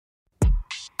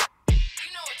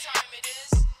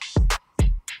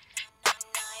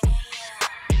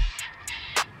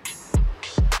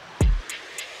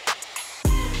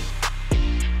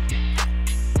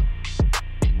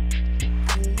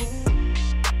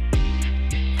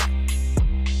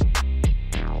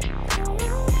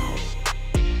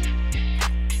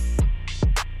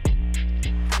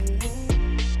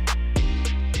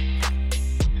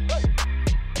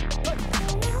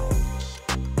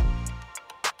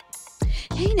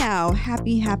Hey now,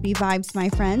 happy vibes, my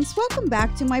friends. Welcome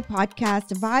back to my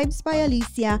podcast, Vibes by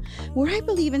Alicia, where I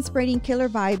believe in spreading killer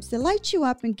vibes that light you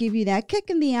up and give you that kick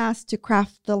in the ass to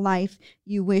craft the life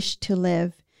you wish to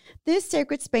live. This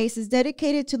sacred space is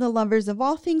dedicated to the lovers of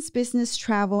all things business,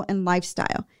 travel, and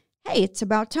lifestyle. Hey, it's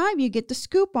about time you get the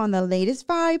scoop on the latest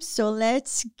vibes, so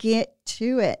let's get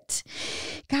to it.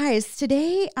 Guys,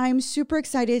 today I'm super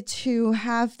excited to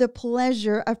have the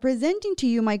pleasure of presenting to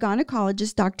you my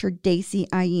gynecologist, Dr. Daisy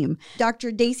Ayim.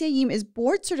 Dr. Daisy Ayim is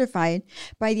board certified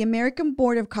by the American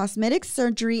Board of Cosmetic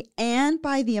Surgery and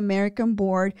by the American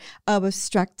Board of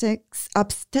Obstetrics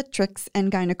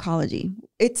and Gynecology.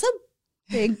 It's a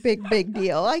big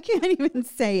deal. I can't even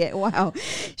say it. Wow.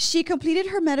 She completed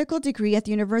her medical degree at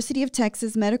the University of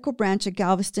Texas Medical Branch at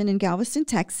Galveston in Galveston,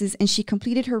 Texas, and she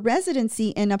completed her residency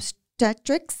in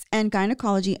obstetrics and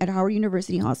gynecology at Howard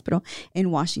University Hospital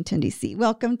in Washington, D.C.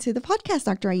 Welcome to the podcast,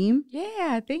 Dr. Ayim.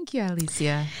 Yeah, thank you,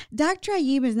 Alicia. Dr.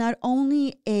 Ayim is not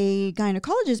only a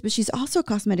gynecologist, but she's also a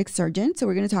cosmetic surgeon. So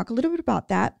we're going to talk a little bit about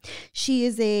that. She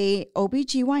is a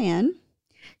OBGYN.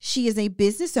 She is a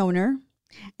business owner.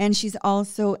 And she's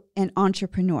also an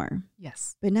entrepreneur.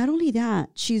 Yes. But not only that,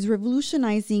 she's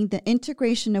revolutionizing the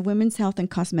integration of women's health and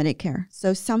cosmetic care.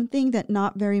 So something that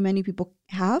not very many people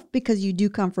have because you do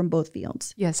come from both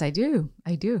fields. Yes, I do.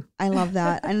 I love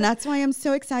that. And that's why I'm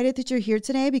so excited that you're here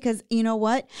today because you know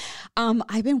what?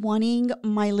 I've been wanting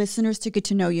my listeners to get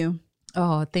to know you.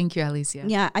 Oh, thank you, Alicia.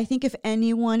 Yeah, I think if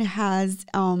anyone has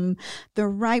the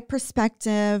right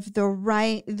perspective,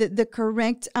 the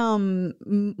correct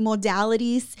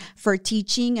modalities for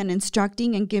teaching and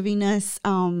instructing and giving us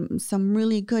some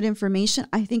really good information,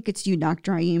 I think it's you,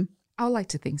 Dr. Ayim. I would like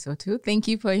to think so too. Thank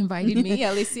you for inviting me,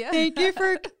 Alicia. Thank you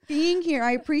for being here.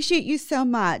 I appreciate you so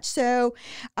much. So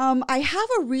I have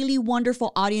a really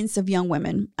wonderful audience of young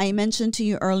women. I mentioned to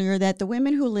you earlier that the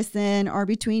women who listen are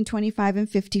between 25 and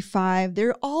 55.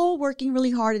 They're all working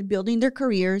really hard at building their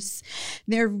careers.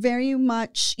 They're very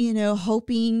much,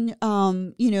 hoping,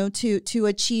 to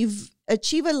achieve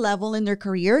a level in their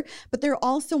career, but they're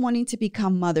also wanting to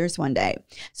become mothers one day.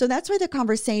 So that's why the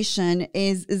conversation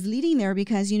is leading there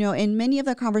because, in many of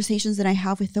the conversations that I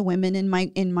have with the women in my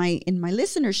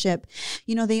listenership,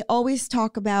 they always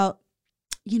talk about,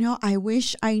 I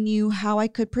wish I knew how I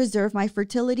could preserve my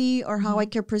fertility or how I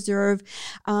could preserve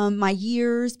my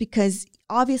years because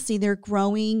obviously they're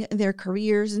growing their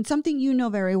careers and something you know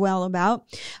very well about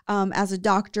as a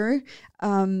doctor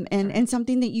and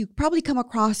something that you probably come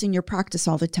across in your practice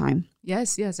all the time.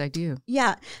 Yes, I do.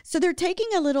 Yeah. So they're taking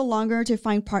a little longer to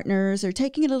find partners. They're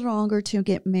taking a little longer to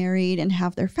get married and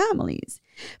have their families.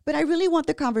 But I really want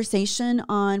the conversation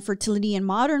on fertility and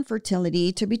modern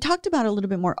fertility to be talked about a little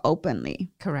bit more openly.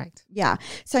 Correct. Yeah.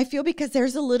 So I feel because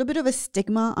there's a little bit of a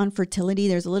stigma on fertility.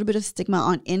 There's a little bit of stigma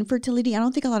on infertility. I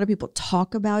don't think a lot of people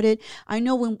talk about it. I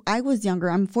know when I was younger,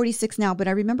 I'm 46 now, but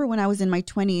I remember when I was in my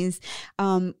 20s,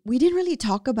 we didn't really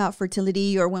talk about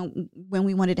fertility or when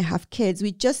we wanted to have kids.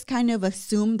 We just kind of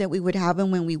assumed that we would have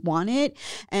them when we wanted.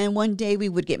 And one day we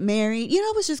would get married.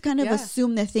 It was just kind of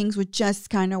assumed that things would just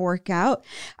kind of work out.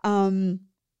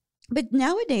 But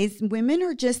nowadays, women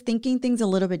are just thinking things a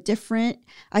little bit different.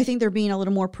 I think they're being a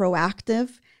little more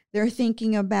proactive. They're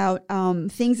thinking about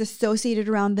things associated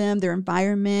around them, their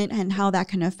environment, and how that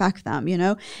can affect them,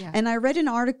 Yeah. And I read an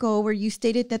article where you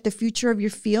stated that the future of your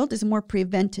field is more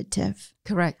preventative.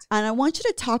 Correct. And I want you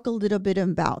to talk a little bit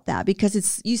about that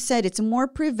because you said it's more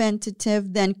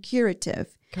preventative than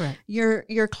curative. Correct.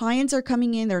 Your clients are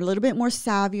coming in, they're a little bit more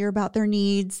savvier about their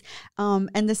needs.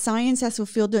 And the science has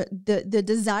fulfilled the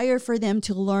desire for them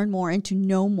to learn more and to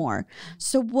know more.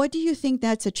 So what do you think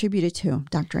that's attributed to,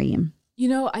 Dr. Ayim?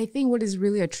 I think what is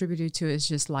really attributed to is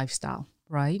just lifestyle,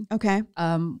 right? Okay.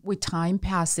 With time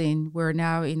passing, we're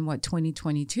now in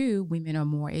 2022, women are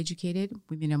more educated,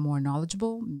 women are more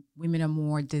knowledgeable, women are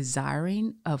more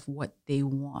desiring of what they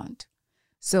want.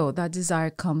 So that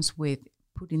desire comes with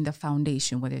putting the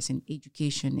foundation, whether it's in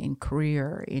education, in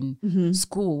career, in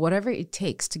school, whatever it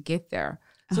takes to get there.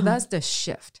 So that's the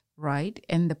shift, right?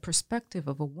 And the perspective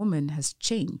of a woman has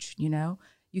changed,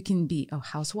 You can be a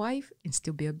housewife and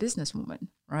still be a businesswoman,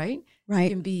 right? Right. You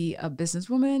can be a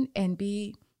businesswoman and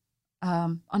be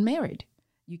unmarried.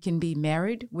 You can be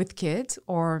married with kids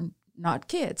or not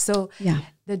kids. So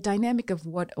the dynamic of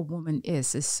what a woman is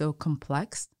so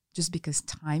complex just because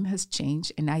time has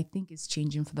changed. And I think it's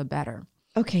changing for the better.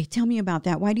 Okay, tell me about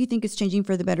that. Why do you think it's changing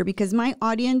for the better? Because my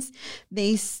audience,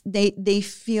 they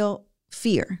feel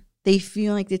fear. They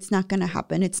feel like it's not going to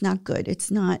happen. It's not good.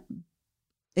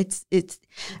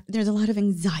 There's a lot of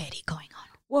anxiety going on.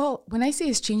 Well, when I say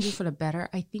it's changing for the better,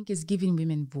 I think it's giving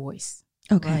women voice.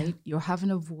 Okay. Right? You're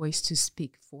having a voice to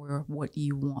speak for what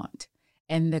you want.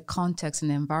 And the context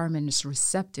and the environment is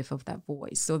receptive of that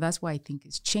voice. So that's why I think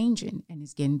it's changing and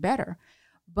it's getting better.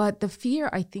 But the fear,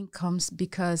 I think, comes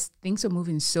because things are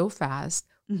moving so fast.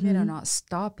 Women are not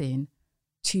stopping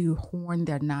to hone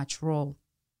their natural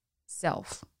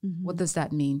self. What does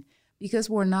that mean? Because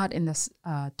we're not in this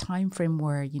time frame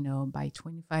where, by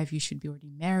 25, you should be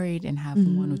already married and have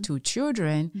one or two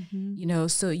children,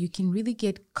 so you can really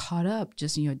get caught up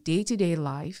just in your day-to-day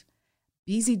life,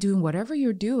 busy doing whatever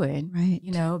you're doing,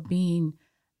 right. Being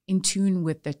in tune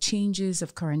with the changes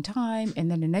of current time. And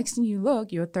then the next thing you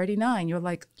look, you're 39, you're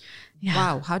like,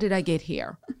 wow, how did I get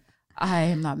here? I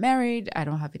am not married. I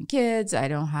don't have any kids. I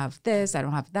don't have this. I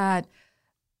don't have that.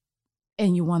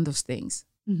 And you want those things.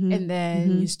 And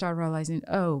then you start realizing,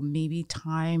 oh, maybe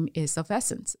time is of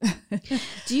essence.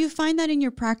 Do you find that in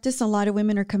your practice, a lot of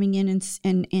women are coming in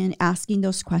and asking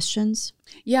those questions?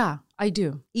 Yeah, I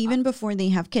do. Even before they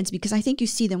have kids, because I think you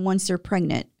see them once they're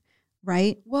pregnant,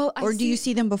 right? Well, or do you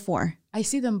see them before? I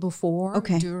see them before,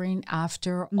 Okay. during,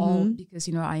 after, all, because,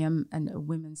 I am a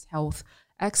women's health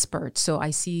expert. So I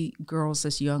see girls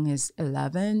as young as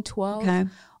 11, 12,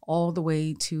 all the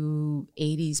way to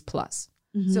 80s plus.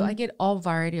 So I get all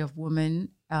variety of women,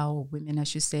 I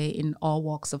should say, in all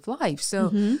walks of life.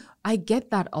 So I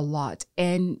get that a lot.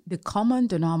 And the common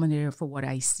denominator for what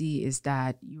I see is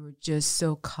that you're just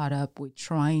so caught up with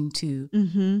trying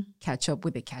to catch up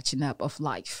with the catching up of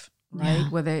life, right? Yeah.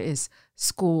 Whether it's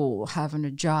school, having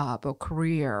a job or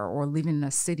career, or living in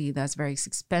a city that's very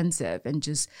expensive and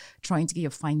just trying to get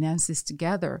your finances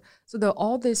together. So there are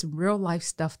all this real life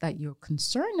stuff that you're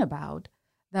concerned about,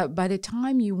 that by the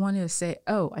time you want to say,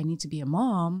 oh, I need to be a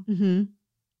mom,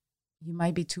 you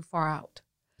might be too far out.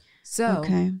 So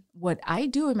what I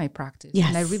do in my practice,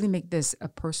 and I really make this a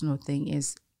personal thing,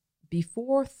 is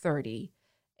before 30,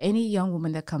 any young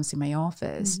woman that comes to my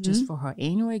office just for her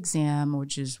annual exam or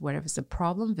just whatever, it's a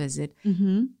problem visit,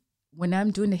 when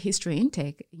I'm doing the history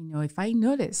intake, if I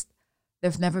noticed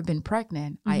they've never been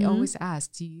pregnant, I always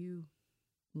ask, do you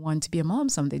want to be a mom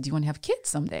someday? Do you want to have kids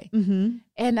someday?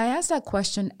 And I ask that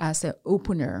question as an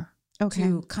opener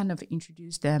to kind of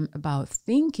introduce them about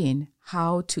thinking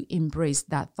how to embrace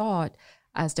that thought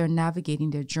as they're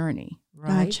navigating their journey,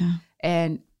 right? Gotcha.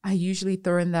 And I usually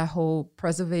throw in that whole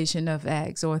preservation of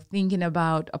eggs or thinking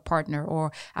about a partner,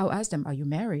 or I'll ask them, are you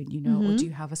married, or do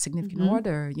you have a significant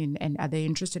other, and are they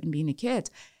interested in being a kid?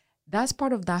 That's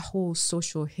part of that whole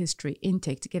social history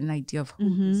intake to get an idea of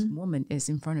who this woman is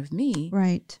in front of me.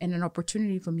 Right. And an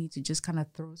opportunity for me to just kind of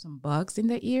throw some bugs in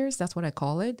their ears. That's what I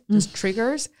call it. Just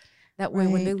triggers. That way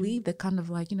when they leave, they're kind of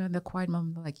like, in the quiet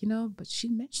moment, like, but she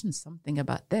mentioned something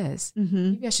about this.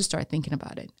 Maybe I should start thinking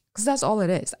about it. Because that's all it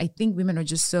is. I think women are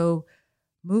just so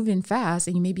moving fast,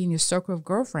 and you may be in your circle of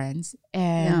girlfriends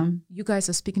and you guys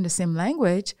are speaking the same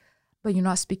language, but you're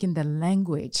not speaking the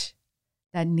language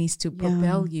that needs to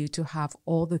propel you to have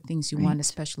all the things you want,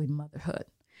 especially motherhood.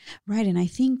 Right. And I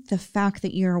think the fact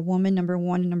that you're a woman, number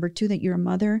one, and number two, that you're a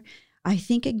mother, I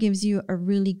think it gives you a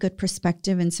really good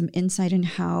perspective and some insight in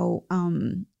how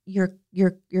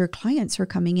your clients are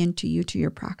coming into you, to your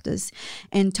practice,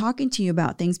 and talking to you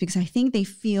about things, because I think they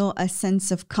feel a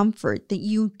sense of comfort that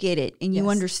you get it and you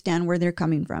understand where they're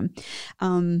coming from.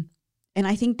 And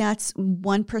I think that's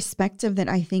one perspective that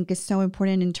I think is so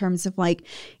important in terms of like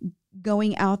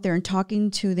going out there and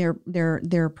talking to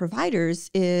their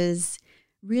providers, is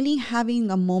really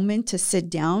having a moment to sit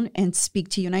down and speak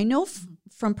to you. And I know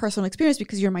from personal experience,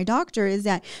 because you're my doctor, is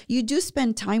that you do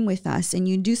spend time with us, and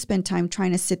you do spend time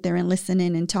trying to sit there and listen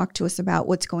in and talk to us about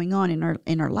what's going on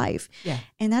in our life. Yeah.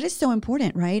 And that is so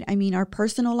important, right? I mean, our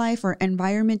personal life, our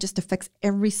environment just affects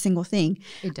every single thing.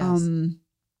 It does.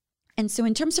 And so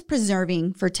in terms of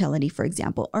preserving fertility, for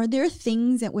example, are there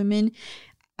things that women,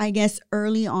 I guess,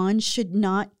 early on should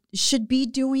be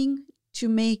doing to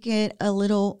make it a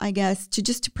little, I guess,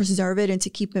 to preserve it and to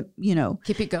keep it,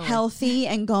 keep it going, healthy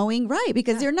and going, right?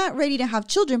 Because they're not ready to have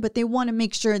children, but they want to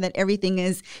make sure that everything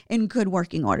is in good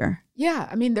working order. Yeah.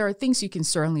 I mean, there are things you can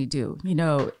certainly do.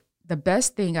 The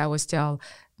best thing I always tell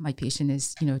my patient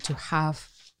is, to have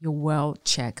your well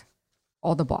check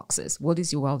all the boxes. What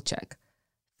is your well check?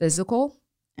 Physical,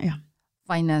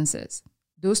 finances.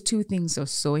 Those two things are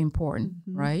so important,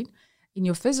 right? In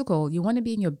your physical, you want to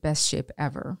be in your best shape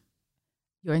ever,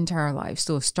 your entire life.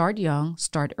 So start young,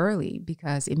 start early,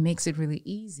 because it makes it really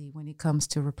easy when it comes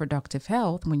to reproductive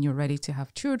health when you're ready to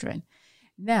have children.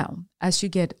 Now, as you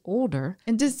get older.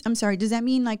 And does that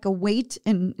mean like a weight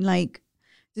and like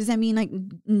Does that mean like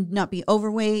not be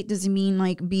overweight? Does it mean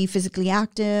like be physically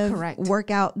active? Correct.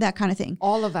 Workout, that kind of thing?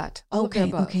 All of that. All of the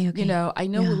above. Okay. You know, I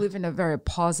know Yeah. we live in a very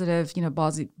positive, you know,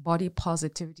 body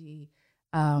positivity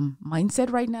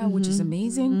mindset right now, which is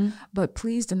amazing. But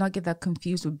please do not get that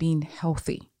confused with being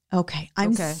healthy. Okay.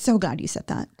 I'm Okay. so glad you said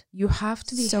that. You have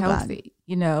to be So glad. healthy,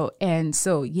 you know. And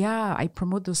so, yeah, I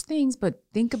promote those things, but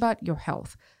think about your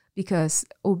health because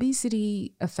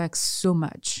obesity affects so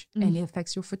much and it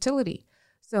affects your fertility.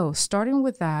 So starting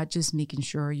with that, just making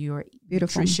sure your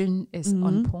Beautiful. nutrition is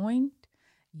on point,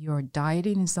 your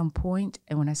dieting is on point.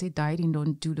 And when I say dieting,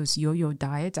 don't do those yo-yo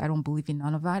diets. I don't believe in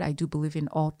none of that. I do believe in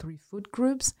all 3 food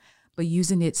groups, but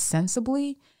using it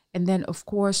sensibly. And then, of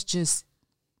course, just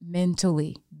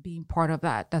mentally being part of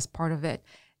that. That's part of it.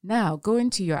 Now, going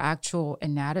to your actual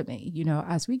anatomy, you know,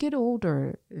 as we get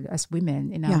older, as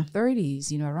women in our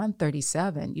 30s, you know, around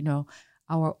 37, you know,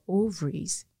 our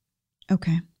ovaries,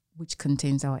 Okay. which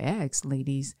contains our eggs,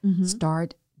 ladies,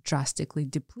 start drastically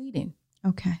depleting.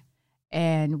 Okay.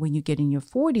 And when you get in your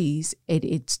 40s,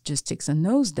 it just takes a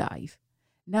nosedive.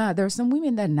 Now, there are some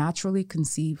women that naturally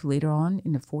conceive later on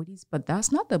in the 40s, but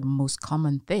that's not the most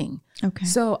common thing. Okay.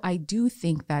 So I do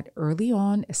think that early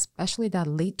on, especially that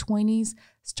late 20s,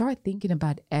 start thinking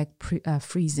about egg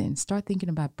freezing. Start thinking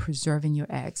about preserving your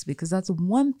eggs because that's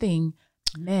one thing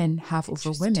men have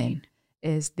over women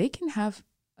is they can have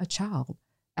a child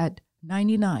at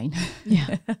 99.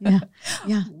 Yeah.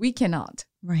 We cannot.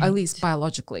 Right. At least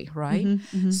biologically, right?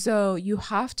 Mhm. So you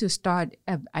have to start,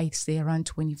 I say around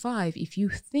 25. If you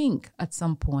think at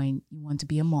some point you want to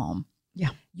be a mom,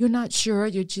 you're not sure,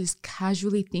 you're just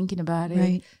casually thinking about it,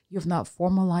 Right. you've not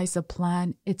formalized a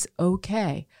plan, it's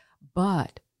okay.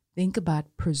 But think about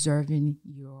preserving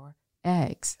your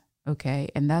eggs, okay?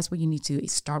 And that's what you need to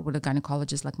start with a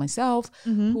gynecologist like myself,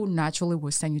 who naturally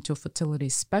will send you to a fertility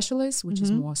specialist, which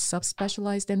is more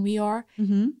subspecialized than we are.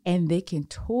 And they can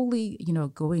totally, you know,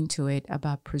 go into it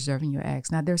about preserving your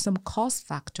eggs. Now, there's some cost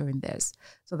factor in this.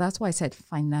 So that's why I said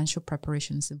financial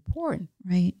preparation is important.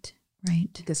 Right.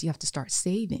 Because you have to start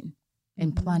saving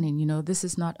and planning. You know, this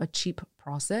is not a cheap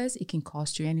process. It can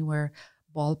cost you anywhere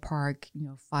ballpark, you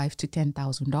know, $5,000 to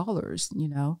 $10,000, you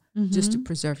know, just to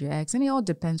preserve your eggs. And it all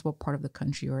depends what part of the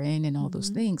country you're in and all those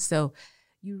things. So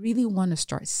you really want to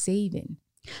start saving.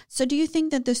 So do you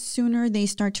think that the sooner they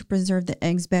start to preserve the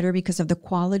eggs better because of the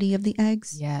quality of the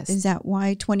eggs? Yes. Is that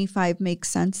why 25 makes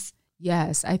sense?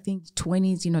 Yes. I think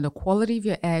 20s, you know, the quality of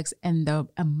your eggs and the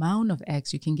amount of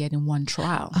eggs you can get in one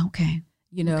trial. Okay.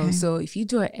 You know, Okay. so if you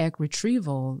do an egg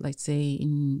retrieval, let's say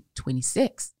in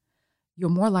 26, you're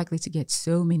more likely to get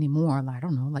so many more, I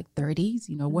don't know, like 30s,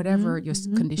 you know, whatever your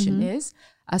condition is,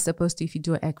 as opposed to if you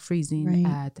do an egg freezing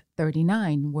at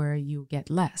 39 where you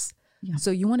get less. Yeah. So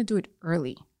you want to do it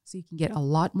early so you can get a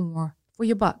lot more for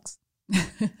your bucks.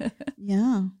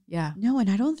 Yeah. Yeah. No, and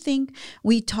I don't think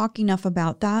we talk enough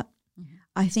about that.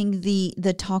 I think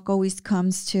the talk always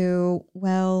comes to,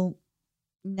 well,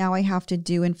 now I have to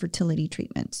do infertility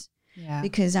treatments Yeah.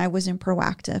 because I wasn't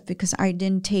proactive, because I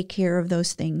didn't take care of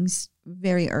those things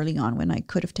very early on when I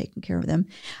could have taken care of them.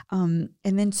 And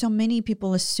then so many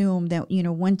people assume that, you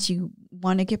know, once you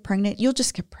want to get pregnant, you'll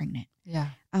just get pregnant. Yeah.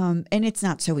 And it's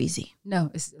not so easy. No,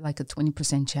 it's like a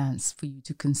 20% chance for you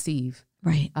to conceive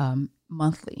Right.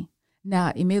 monthly.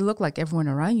 Now, it may look like everyone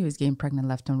around you is getting pregnant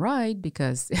left and right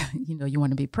because, you know, you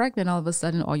want to be pregnant. All of a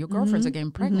sudden, all your girlfriends are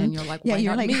getting pregnant. And you're like, Yeah, why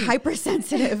you're not like me?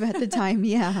 hypersensitive at the time.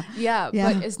 Yeah. Yeah,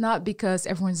 Yeah. but it's not because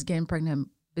everyone's getting pregnant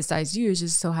besides you. It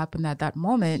just so happened that that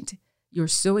moment you're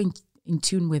so in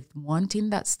tune with wanting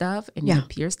that stuff and it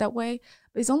appears that way.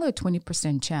 But it's only a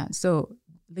 20% chance. So,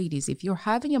 ladies, if you're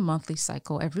having a monthly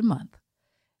cycle every month,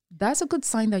 that's a good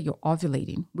sign that you're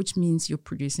ovulating, which means you're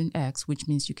producing eggs, which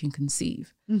means you can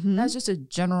conceive. That's just a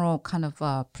general kind of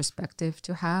perspective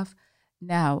to have.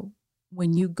 Now,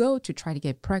 when you go to try to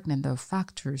get pregnant, there are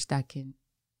factors that can,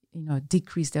 you know,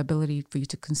 decrease the ability for you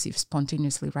to conceive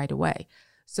spontaneously right away.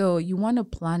 So you want to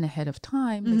plan ahead of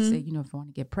time. Let's say, you know, if you want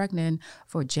to get pregnant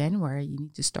for January, you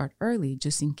need to start early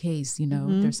just in case, you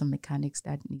know, there's some mechanics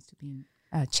that needs to be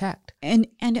checked. And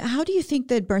how do you think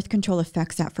that birth control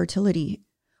affects that fertility?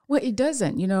 Well, it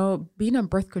doesn't. You know, being on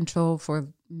birth control for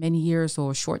many years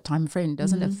or a short time frame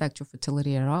doesn't affect your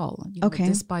fertility at all. You know,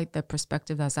 despite the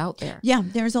perspective that's out there. Yeah,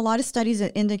 there's a lot of studies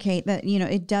that indicate that, you know,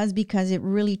 it does because it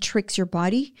really tricks your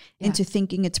body into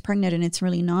thinking it's pregnant and it's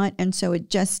really not. And so it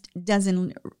just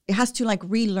doesn't, it has to like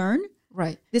relearn.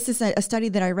 Right. This is a study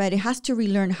that I read. It has to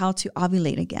relearn how to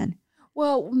ovulate again.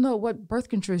 Well, no, what birth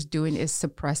control is doing is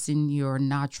suppressing your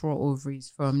natural ovaries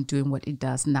from doing what it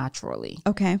does naturally.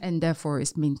 Okay. And therefore,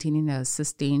 it's maintaining a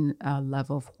sustained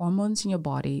level of hormones in your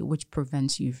body, which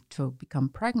prevents you to become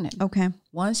pregnant. Okay.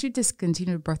 Once you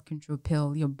discontinue the birth control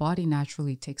pill, your body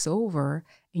naturally takes over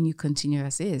and you continue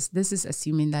as is. This is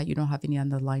assuming that you don't have any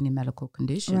underlying medical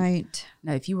condition. Right.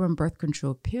 Now, if you were on birth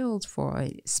control pills for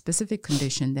a specific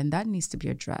condition, then that needs to be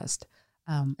addressed.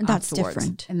 And that's afterwards.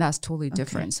 different. And that's totally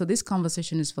different. So this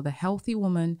conversation is for the healthy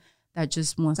woman that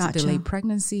just wants to delay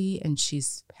pregnancy and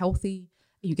she's healthy.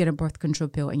 You get a birth control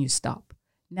pill and you stop.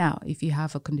 Now, if you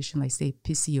have a condition like, say,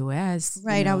 PCOS.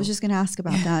 Right. I was just going to ask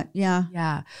about that. Yeah.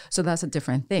 Yeah. So that's a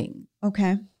different thing.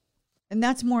 Okay. And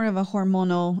that's more of a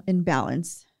hormonal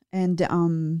imbalance. And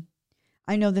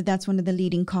I know that that's one of the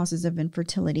leading causes of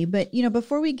infertility. But,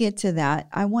 before we get to that,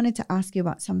 I wanted to ask you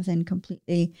about something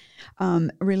completely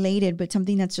related, but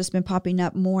something that's just been popping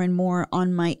up more and more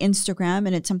on my Instagram.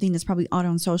 And it's something that's probably out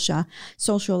on social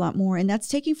a lot more. And that's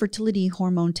taking fertility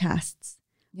hormone tests.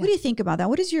 Yeah. What do you think about that?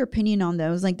 What is your opinion on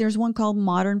those? Like, there's one called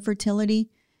Modern Fertility.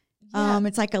 Yeah.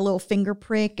 It's like a little finger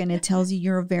prick and it tells you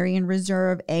your ovarian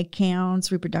reserve, egg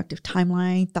counts, reproductive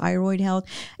timeline, thyroid health.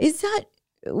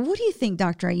 What do you think,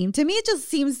 Dr. Ayeem? To me, it just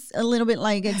seems a little bit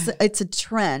like it's a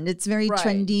trend. It's very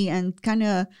trendy and kind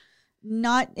of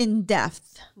not in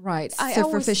depth. Right.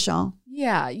 Superficial.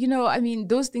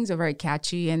 Those things are very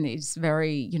catchy and it's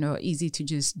very, easy to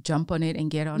just jump on it and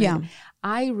get on it.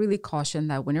 I really caution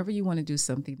that whenever you want to do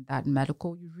something that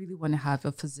medical, you really want to have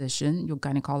a physician, your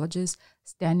gynecologist,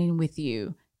 standing with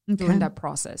you during that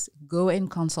process. Go and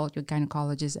consult your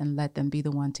gynecologist and let them be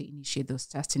the one to initiate those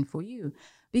testing for you.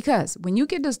 Because when you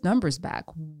get those numbers back,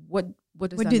 what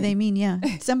do they mean? Yeah.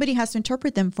 Somebody has to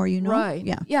interpret them for you, no? Right.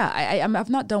 Yeah. Yeah. I've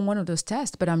not done one of those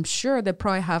tests, but I'm sure they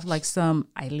probably have like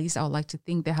at least I would like to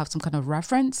think they have some kind of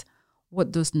reference,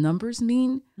 what those numbers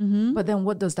mean. Mm-hmm. But then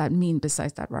what does that mean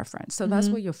besides that reference? So that's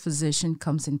where your physician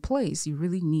comes in place. You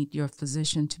really need your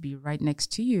physician to be right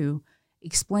next to you,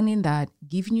 explaining that,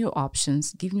 giving you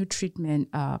options, giving you treatment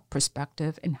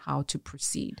perspective and how to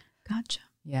proceed. Gotcha.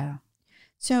 Yeah.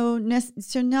 So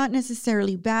not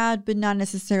necessarily bad, but not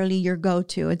necessarily your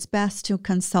go-to. It's best to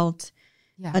consult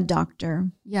a doctor.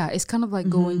 Yeah, it's kind of like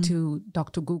going to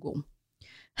Dr. Google.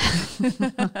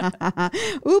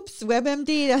 Oops,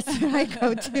 WebMD, that's where I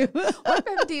go to.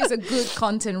 WebMD is a good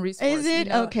content resource. Is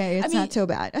it? Okay, it's not so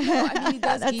bad. No, it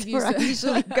does that's give you where I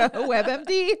usually go.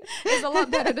 WebMD is a lot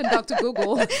better than Dr.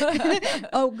 Google.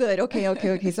 Oh, good.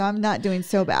 Okay. So I'm not doing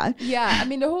so bad. Yeah,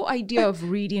 the whole idea of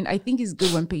reading, I think is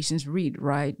good when patients read,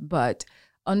 right? But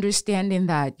understanding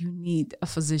that you need a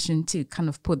physician to kind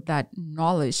of put that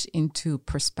knowledge into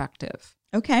perspective.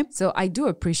 Okay. So I do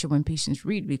appreciate when patients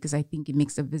read because I think it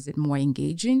makes the visit more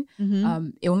engaging.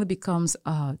 Mm-hmm. It only becomes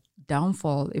a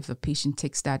downfall if a patient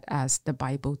takes that as the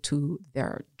Bible to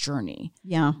their journey.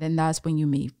 Yeah. Then that's when you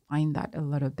may find that a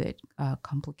little bit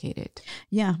complicated.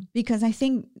 Yeah, because I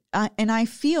think, and I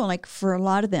feel like for a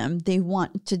lot of them, they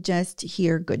want to just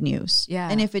hear good news. Yeah.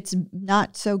 And if it's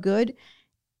not so good,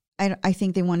 I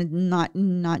think they want to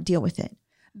not deal with it.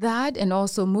 That, and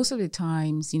also most of the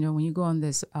times, when you go on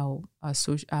this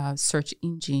search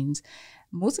engines,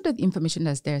 most of the information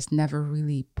that's there is never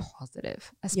really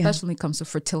positive, especially when it comes to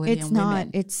fertility and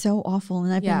women. It's so awful.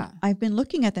 And I've been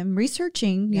looking at them,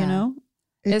 researching,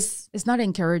 It's not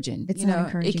encouraging. It's not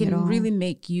encouraging. It can at all. really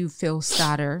make you feel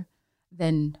sadder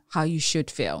than how you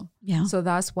should feel. Yeah. So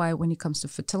that's why when it comes to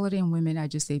fertility in women, I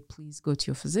just say, please go to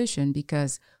your physician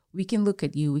because we can look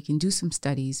at you, we can do some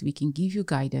studies, we can give you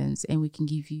guidance, and we can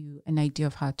give you an idea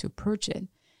of how to approach it.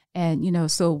 And,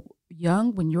 so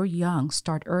when you're young,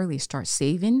 start early, start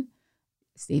saving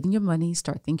your money,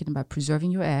 start thinking about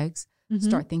preserving your eggs,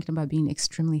 start thinking about being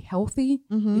extremely healthy.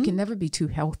 You can never be too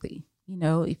healthy.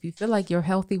 If you feel like you're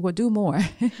healthy, well, do more.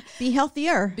 Be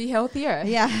healthier. Be healthier.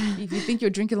 Yeah. If you think you're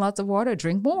drinking lots of water,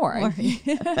 drink more.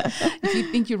 If you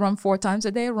think you run 4 times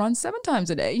a day, run 7 times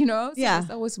a day, So there's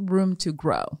always room to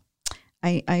grow.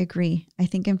 I agree. I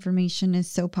think information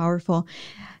is so powerful.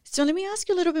 So let me ask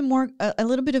you a little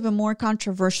bit of a more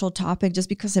controversial topic, just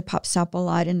because it pops up a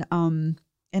lot. And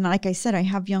like I said, I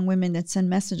have young women that send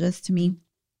messages to me.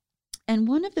 And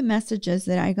one of the messages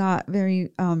that I got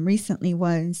very recently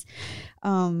was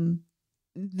the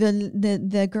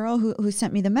girl who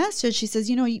sent me the message. She says,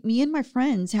 me and my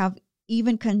friends have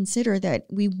even considered that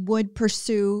we would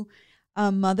pursue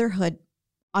motherhood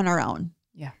on our own.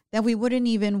 Yeah. That we wouldn't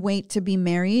even wait to be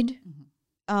married.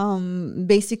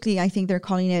 Basically, I think they're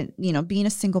calling it, being a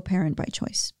single parent by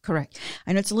choice. Correct.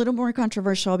 I know it's a little more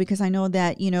controversial because I know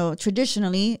that,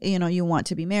 traditionally, you want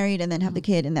to be married and then have the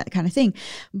kid and that kind of thing.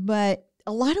 But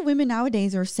a lot of women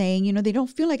nowadays are saying, you know, they don't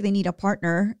feel like they need a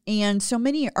partner. And so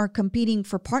many are competing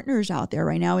for partners out there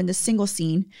right now in the single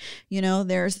scene. You know,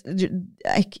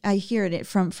 I hear it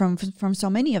from so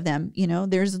many of them, you know,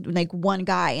 there's like one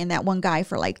guy and that one guy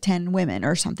for like 10 women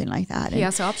or something like that. He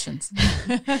has options.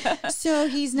 So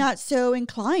he's not so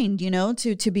inclined, you know,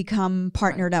 to become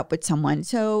partnered up with someone.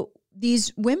 So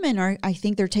these women I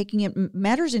think they're taking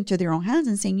matters into their own hands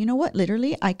and saying, you know what,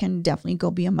 literally, I can definitely go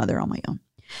be a mother on my own.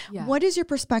 Yeah. What is your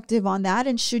perspective on that?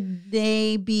 And should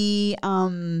they be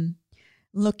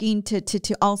looking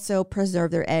to also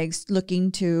preserve their eggs,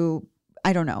 looking to,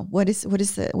 I don't know, what is,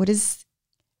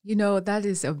 you know, that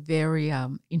is a very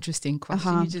interesting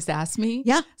question you just asked me.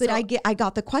 Yeah, but so, I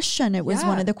got the question. It was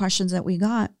one of the questions that we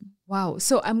got. Wow.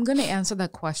 So I'm going to answer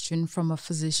that question from a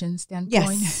physician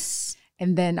standpoint. Yes.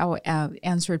 And then I'll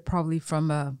answer it probably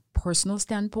from a personal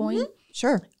standpoint. Mm-hmm.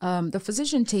 Sure. The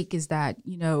physician take is that,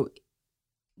 you know,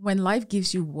 when life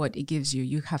gives you what it gives you,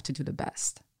 you have to do the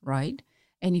best, right?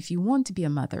 And if you want to be a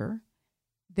mother,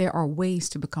 there are ways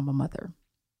to become a mother.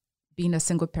 Being a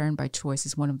single parent by choice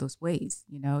is one of those ways.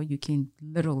 You know, you can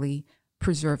literally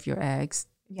preserve your eggs.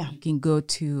 Yeah. You can go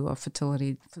to a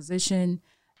fertility physician.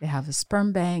 They have a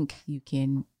sperm bank. You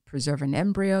can preserve an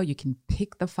embryo. You can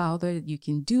pick the father. You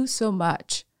can do so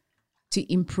much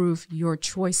to improve your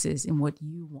choices in what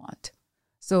you want.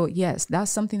 So yes, that's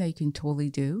something that you can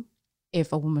totally do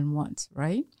if a woman wants,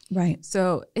 right? Right.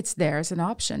 So it's there as an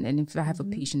option. And if I have a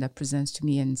patient that presents to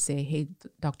me and say, hey,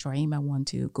 Dr. Aim, I want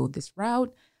to go this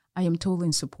route, I am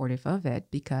totally supportive of it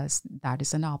because that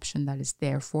is an option that is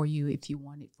there for you if you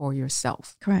want it for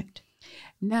yourself. Correct.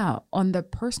 Now, on the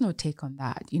personal take on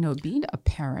that, you know, being a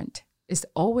parent is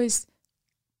always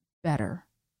better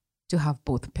to have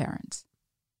both parents.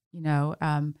 You know,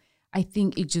 I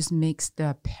think it just makes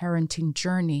the parenting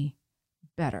journey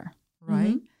better,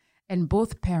 right? Mm-hmm. And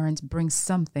both parents bring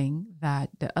something that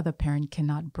the other parent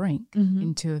cannot bring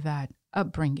into that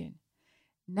upbringing.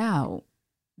 Now,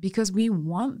 because we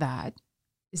want that,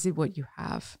 is it what you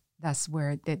have? That's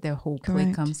where the whole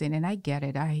play comes in. And I get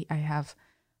it. I have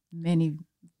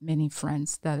many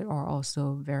friends that are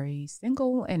also very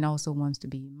single and also wants to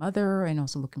be a mother and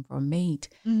also looking for a mate.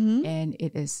 Mm-hmm. And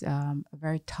it is a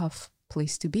very tough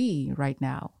place to be right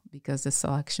now because the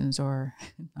selections are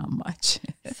not much.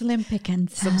 Slim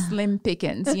pickings. Some slim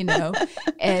pickings, you know.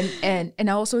 and I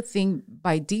also think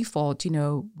by default, you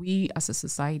know, we as a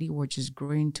society, we're just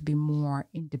growing to be more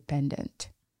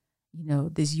independent. You know,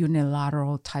 this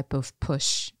unilateral type of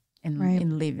push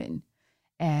in living.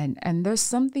 And there's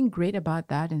something great about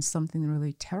that and something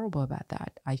really terrible about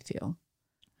that, I feel.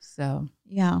 So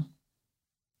yeah.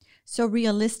 So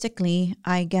realistically,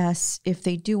 I guess if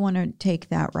they do want to take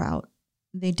that route,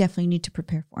 they definitely need to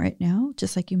prepare for it now,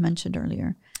 just like you mentioned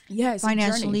earlier. Yeah, it's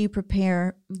financially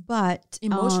prepare, but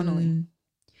emotionally.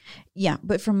 Yeah,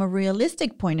 but from a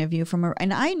realistic point of view,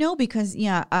 and I know because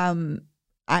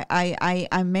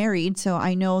I'm married, so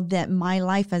I know that my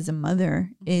life as a mother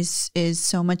is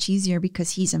so much easier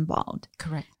because he's involved.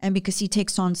 Correct. And because he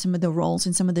takes on some of the roles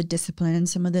and some of the discipline and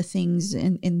some of the things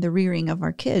in the rearing of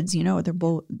our kids, you know, they're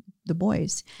both the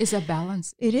boys. It's a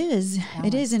balance. It is. Balance.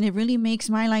 It is. And it really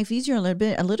makes my life easier, a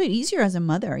little easier as a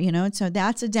mother, you know. So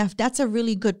that's a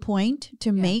really good point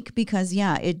to make because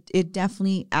it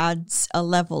definitely adds a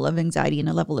level of anxiety and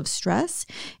a level of stress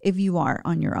if you are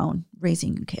on your own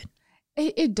raising a kid.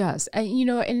 It does. You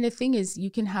know, and the thing is, you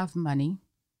can have money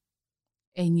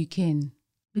and you can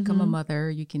become a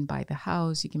mother. You can buy the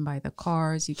house, you can buy the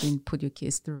cars, you can put your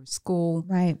kids through school.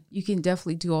 Right. You can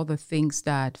definitely do all the things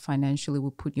that financially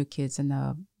will put your kids in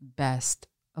the best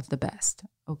of the best.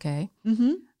 Okay.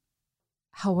 Mm-hmm.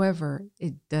 However,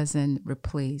 it doesn't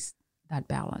replace that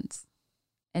balance.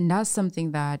 And that's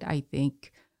something that I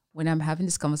think when I'm having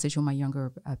this conversation with my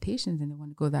younger patients and they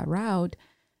want to go that route,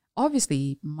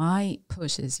 obviously my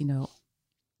push is, you know,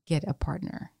 get a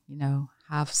partner, you know,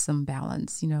 have some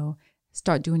balance, you know,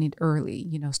 start doing it early,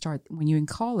 you know, start when you're in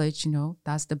college, you know,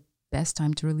 that's the best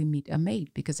time to really meet a mate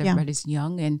because everybody's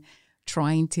young and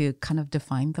trying to kind of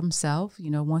define themselves.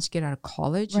 You know, once you get out of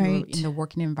college, you're in the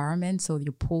working environment. So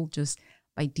your pool just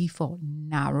by default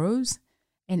narrows.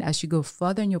 And as you go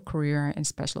further in your career, and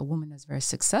especially a woman that's very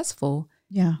successful,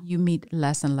 you meet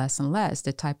less and less and less.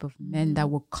 The type of men that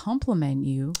will compliment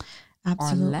you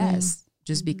are less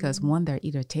just because one, they're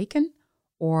either taken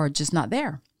or just not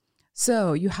there.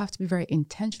 So you have to be very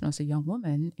intentional as a young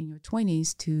woman in your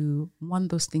 20s to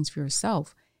want those things for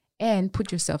yourself and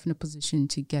put yourself in a position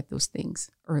to get those things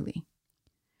early.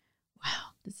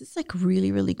 Wow. This is like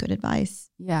really, really good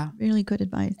advice. Yeah. Really good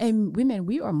advice. And women,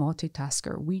 we are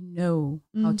multitasker. We know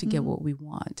how to get what we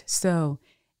want. So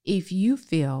if you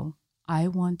feel I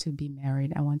want to be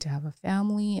married. I want to have a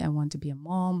family. I want to be a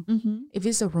mom. Mm-hmm. If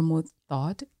it's a remote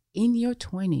thought in your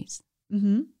 20s,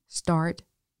 Mm-hmm. start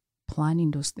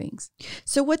planning those things.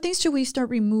 So what things should we start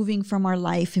removing from our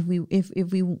life if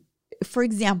we, for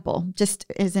example, just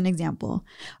as an example,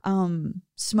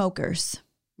 smokers,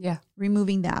 Yeah.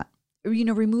 removing that,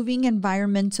 removing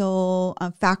environmental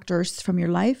factors from your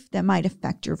life that might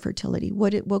affect your fertility.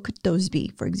 What could those be,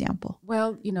 for example?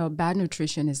 Well, bad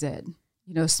nutrition is it.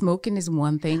 Smoking is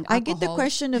one thing. I get the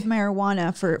question of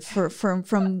marijuana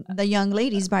from the young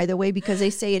ladies, by the way, because they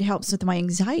say it helps with my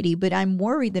anxiety, but I'm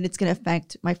worried that it's going to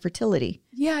affect my fertility.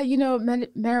 Yeah,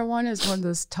 marijuana is one of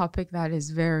those topics that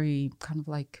is very kind of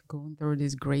like going through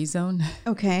this gray zone.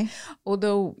 Okay.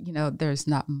 Although, there's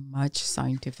not much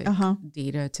scientific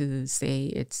data to say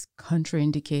it's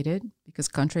contraindicated, because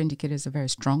contraindicated is a very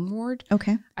strong word.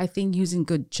 Okay. I think using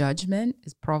good judgment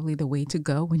is probably the way to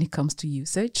go when it comes to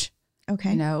usage.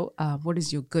 Okay. What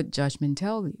does your good judgment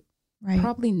tell you? Right.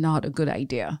 Probably not a good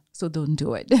idea. So don't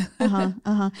do it.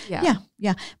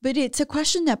 Yeah. But it's a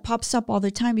question that pops up all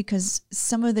the time because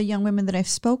some of the young women that I've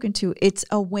spoken to, it's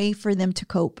a way for them to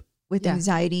cope with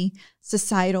anxiety,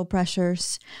 societal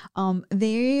pressures.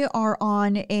 They are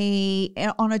on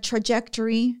a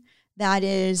trajectory that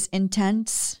is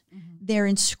intense. Mm-hmm. They're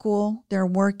in school, they're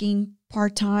working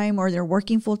part-time or they're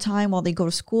working full-time while they go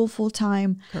to school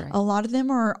full-time. Correct. A lot of them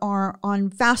are on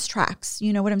fast tracks.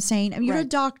 You know what I'm saying? I mean, you're a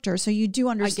doctor, so you do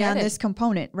understand this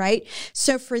component, right?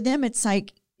 So for them, it's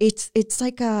like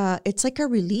like a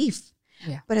relief.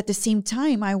 Yeah. But at the same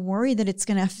time, I worry that it's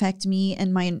going to affect me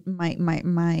and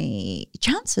my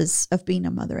chances of being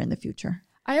a mother in the future.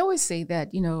 I always say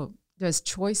that, there's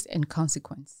choice and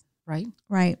consequence, right?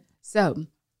 Right. So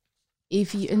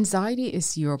if anxiety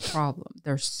is your problem,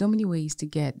 there's so many ways to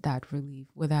get that relief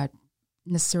without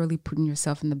necessarily putting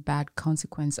yourself in the bad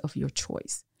consequence of your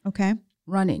choice. Okay.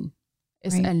 Running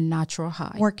is a natural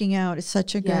high. Working out is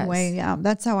such a good way. Yeah.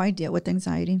 That's how I deal with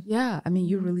anxiety. Yeah. I mean,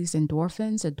 you release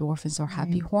endorphins. Endorphins are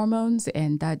happy hormones,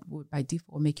 and that would by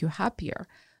default make you happier.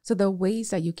 So the ways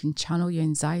that you can channel your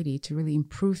anxiety to really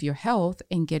improve your health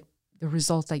and get the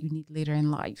results that you need later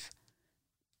in life.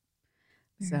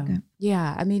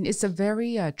 Yeah, I mean, it's a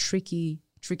very tricky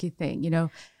thing.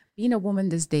 Being a woman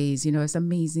these days, it's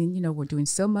amazing. We're doing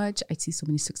so much. I see so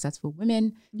many successful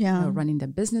women, running their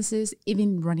businesses,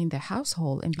 even running their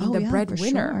household and being the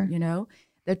breadwinner. Sure.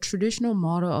 The traditional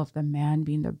model of the man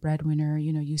being the breadwinner,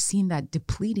 you've seen that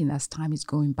depleting as time is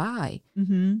going by.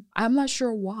 Mm-hmm. I'm not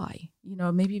sure why.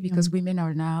 Maybe because women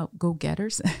are now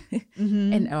go-getters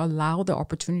and allow the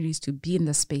opportunities to be in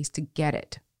the space to get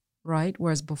it, right?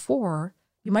 Whereas before,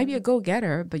 you might be a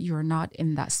go-getter, but you're not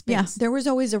in that space. Yeah, there was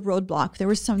always a roadblock. There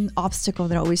was some obstacle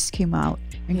that always came out.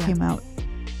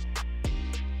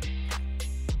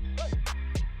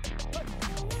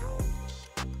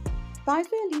 Vibes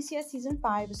by Alicia Season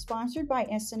 5 is sponsored by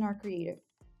SNR Creative.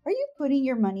 Are you putting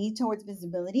your money towards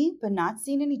visibility but not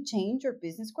seeing any change or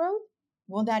business growth?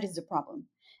 Well, that is the problem.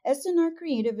 SNR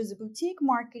Creative is a boutique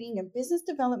marketing and business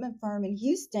development firm in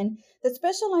Houston that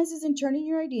specializes in turning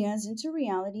your ideas into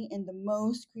reality in the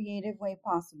most creative way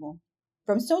possible.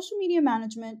 From social media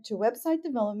management to website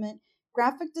development,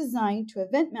 graphic design to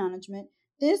event management,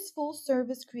 this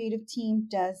full-service creative team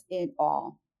does it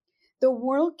all. The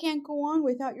world can't go on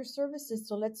without your services,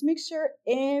 so let's make sure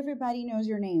everybody knows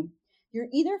your name. You're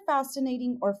either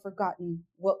fascinating or forgotten.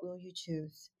 What will you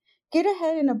choose? Get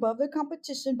ahead and above the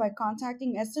competition by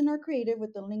contacting SNR Creative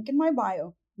with the link in my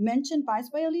bio. Mention Vibes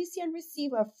by Alicia and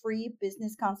receive a free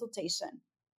business consultation.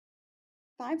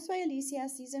 Vibes by Alicia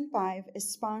Season 5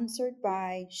 is sponsored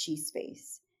by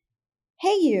SheSpace.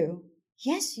 Hey you!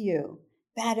 Yes you!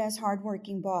 Badass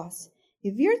hardworking boss.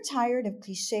 If you're tired of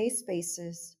cliche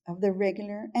spaces, of the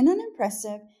regular and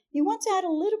unimpressive, you want to add a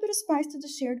little bit of spice to the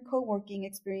shared co-working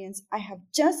experience, I have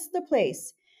just the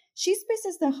place. SheSpace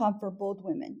is the hub for bold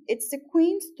women. It's the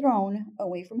queen's throne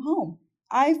away from home.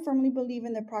 I firmly believe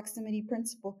in the proximity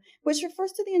principle, which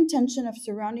refers to the intention of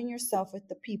surrounding yourself with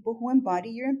the people who embody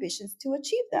your ambitions to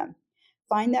achieve them.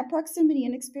 Find that proximity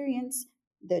and experience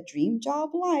the dream job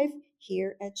life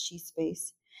here at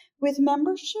SheSpace. With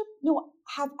membership, you'll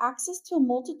have access to a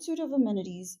multitude of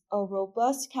amenities, a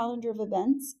robust calendar of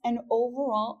events, and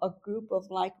overall a group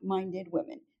of like-minded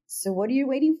women. So what are you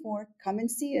waiting for? Come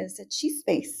and see us at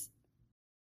SheSpace.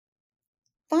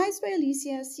 Vibes by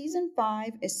Alicia Season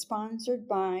 5 is sponsored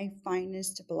by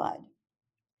Finest Blood.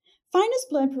 Finest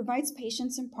Blood provides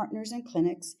patients and partners and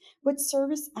clinics with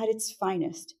service at its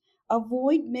finest.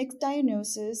 Avoid mixed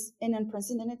diagnoses in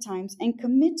unprecedented times and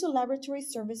commit to laboratory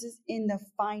services in the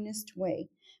finest way.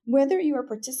 Whether you are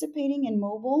participating in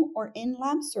mobile or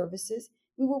in-lab services,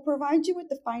 We will provide you with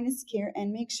the finest care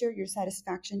and make sure your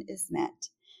satisfaction is met.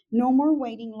 No more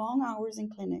waiting long hours in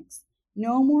clinics.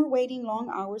 No more waiting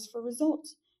long hours for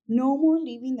results. No more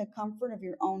leaving the comfort of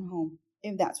your own home,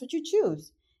 if that's what you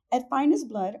choose. At Finest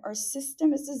Blood, our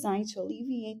system is designed to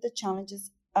alleviate the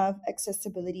challenges of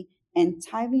accessibility and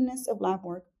timeliness of lab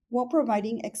work while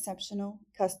providing exceptional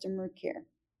customer care.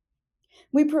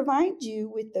 We provide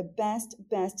you with the best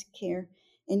care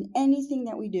in anything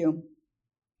that we do.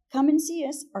 Come and see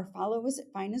us or follow us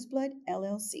at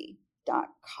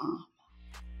finestbloodllc.com.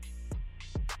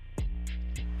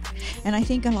 And I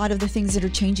think a lot of the things that are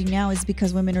changing now is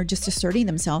because women are just asserting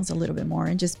themselves a little bit more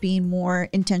and just being more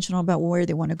intentional about where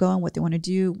they want to go and what they want to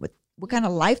do, what kind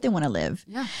of life they want to live.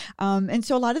 Yeah. And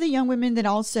so a lot of the young women that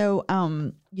also,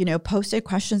 posted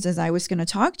questions as I was going to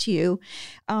talk to you,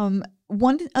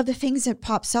 one of the things that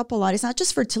pops up a lot is not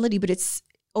just fertility, but it's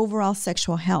overall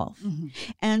sexual health. Mm-hmm.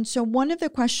 And so one of the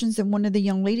questions that one of the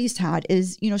young ladies had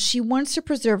is, she wants to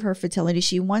preserve her fertility.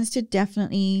 She wants to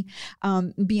definitely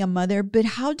be a mother, but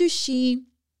how does she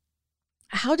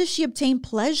obtain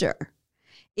pleasure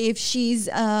if she's,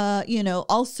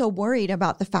 also worried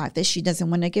about the fact that she doesn't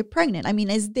want to get pregnant? I mean,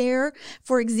 is there,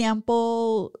 for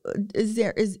example, is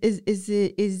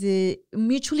it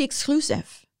mutually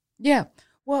exclusive? Yeah.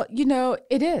 Well,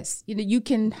 it is. You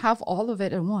can have all of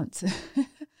it at once.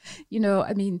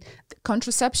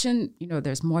 Contraception,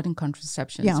 there's more than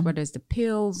contraception. Yeah. Whether it's the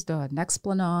pills, the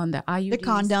Nexplanon, the IUDs.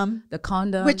 The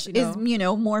condom. Which is,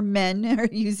 more men are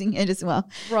using it as well.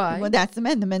 Right. Well, that's the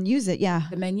men. The men use it, yeah.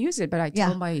 The men use it, but I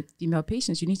tell my female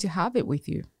patients, you need to have it with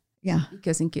you. Yeah.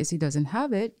 Because in case he doesn't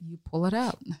have it, you pull it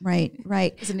out. Right.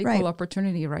 It's an equal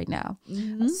opportunity right now.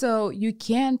 Mm-hmm. So you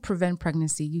can prevent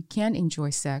pregnancy, you can enjoy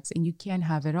sex, and you can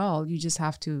have it all. You just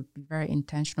have to be very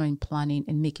intentional in planning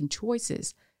and making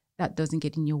choices that doesn't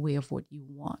get in your way of what you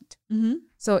want. Mm-hmm.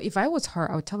 So if I was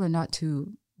her, I would tell her not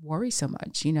to worry so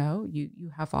much. You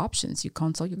have options. You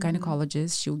consult your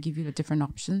gynecologist. She'll give you the different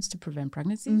options to prevent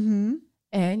pregnancy. Mm-hmm.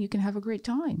 And you can have a great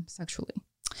time sexually.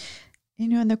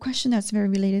 And the question that's very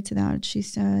related to that, she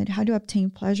said, how to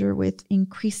obtain pleasure with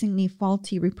increasingly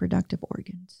faulty reproductive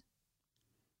organs?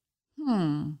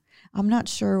 I'm not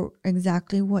sure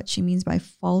exactly what she means by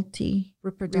faulty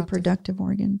reproductive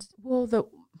organs. Well, the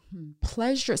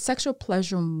sexual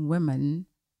pleasure in women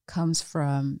comes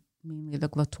from mainly the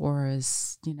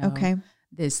clitoris,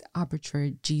 this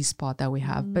arbitrary G-spot that we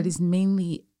have, but it's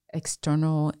mainly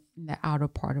external in the outer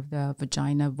part of the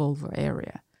vagina, vulva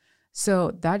area.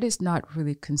 So that is not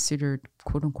really considered,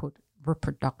 quote unquote,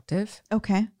 reproductive.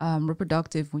 Okay.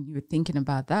 Reproductive, when you're thinking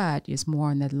about that, is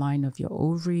more on the line of your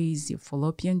ovaries, your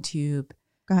fallopian tube,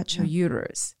 gotcha, your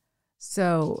uterus.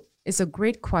 So it's a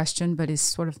great question, but it's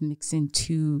sort of mixing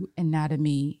two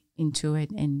anatomy into it,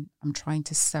 and I'm trying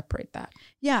to separate that.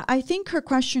 Yeah, I think her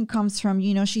question comes from,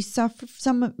 she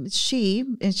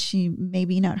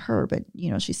maybe not her, but,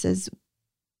 she says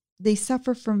they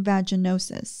suffer from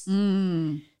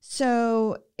vaginosis.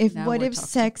 So what if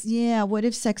sex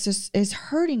is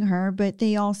hurting her, but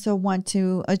they also want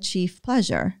to achieve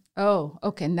pleasure? Oh,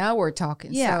 okay. Now we're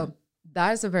talking. Yeah. So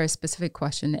that is a very specific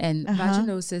question. And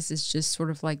vaginosis is just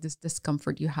sort of like this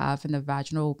discomfort you have in the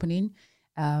vaginal opening.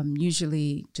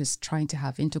 Usually just trying to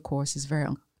have intercourse is very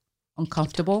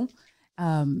uncomfortable.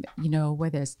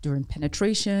 Whether it's during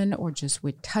penetration or just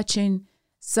with touching,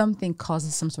 something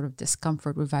causes some sort of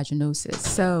discomfort with vaginosis.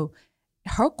 So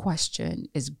her question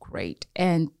is great.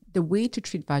 And the way to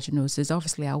treat vaginosis,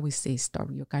 obviously, I always say start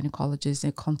with your gynecologist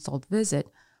and consult visit.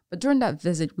 But during that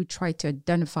visit, we try to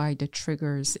identify the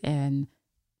triggers and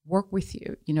work with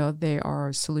you. There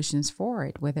are solutions for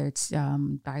it, whether it's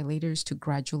dilators to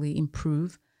gradually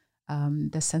improve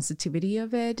the sensitivity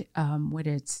of it,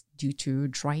 whether it's due to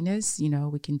dryness,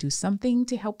 we can do something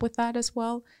to help with that as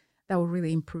well. That will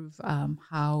really improve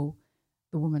how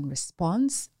the woman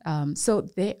responds. So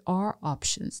there are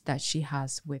options that she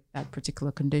has with that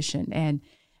particular condition. And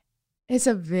it's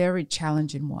a very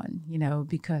challenging one,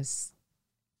 because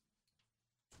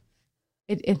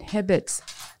it inhibits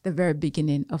the very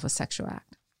beginning of a sexual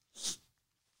act.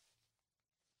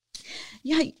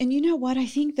 Yeah. And you know what? I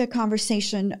think the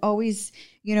conversation always,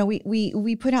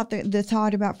 we put out the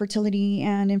thought about fertility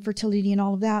and infertility and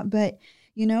all of that. But,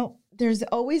 there's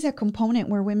always a component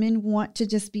where women want to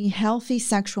just be healthy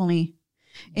sexually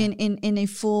in a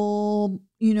full,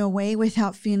 way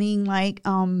without feeling like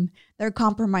they're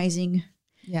compromising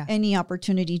any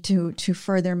opportunity to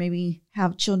further maybe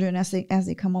have children as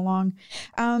they come along.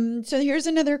 So here's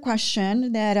another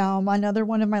question that another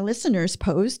one of my listeners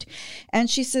posed, and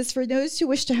she says, for those who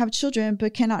wish to have children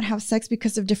but cannot have sex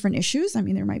because of different issues, I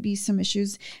mean, there might be some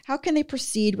issues, how can they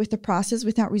proceed with the process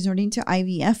without resorting to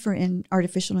IVF or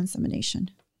artificial insemination?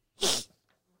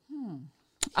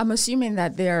 I'm assuming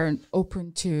that they're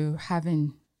open to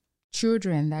having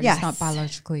children that is not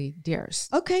biologically theirs.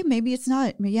 Okay, maybe it's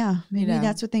not. Yeah, maybe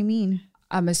that's what they mean.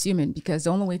 I'm assuming, because the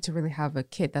only way to really have a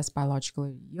kid that's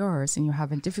biologically yours and you're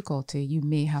having difficulty, you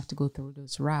may have to go through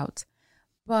those routes.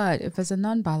 But if it's a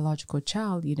non-biological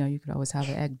child, you could always have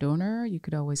an egg donor. You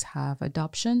could always have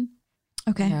adoption.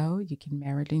 Okay. You can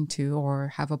marry into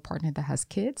or have a partner that has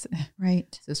kids.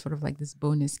 Right. So sort of like this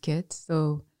bonus kid.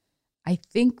 So I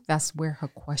think that's where her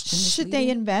question is. Should they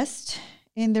invest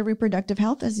in their reproductive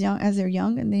health as they're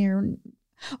young and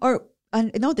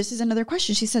no, this is another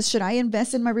question. She says, should I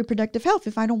invest in my reproductive health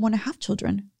if I don't want to have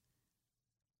children?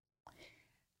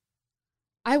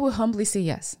 I will humbly say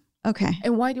yes. Okay.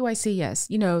 And why do I say yes?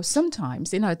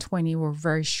 Sometimes in our 20s, we're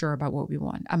very sure about what we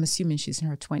want. I'm assuming she's in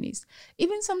her 20s.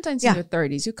 Even sometimes in your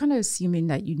 30s, you're kind of assuming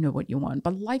that you know what you want.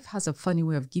 But life has a funny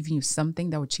way of giving you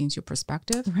something that would change your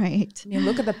perspective. Right. I mean,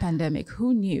 look at the pandemic.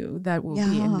 Who knew that we'll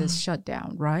be in this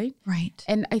shutdown, right? Right.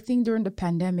 And I think during the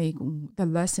pandemic, the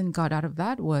lesson got out of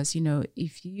that was,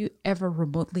 if you ever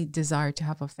remotely desire to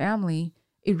have a family,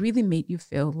 it really made you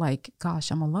feel like, gosh,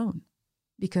 I'm alone.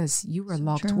 Because you were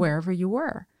locked wherever you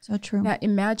were. So true. Now,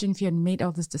 imagine if you had made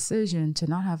all this decision to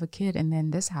not have a kid and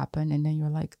then this happened and then you're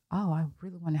like, oh, I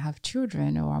really want to have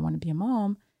children or I want to be a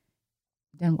mom.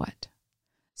 Then what?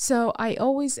 So I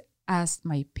always ask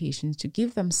my patients to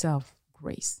give themselves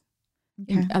grace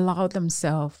and allow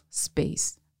themselves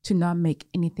space to not make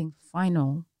anything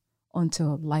final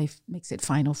until life makes it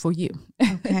final for you.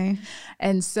 Okay.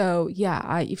 And so,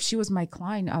 if she was my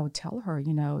client, I would tell her,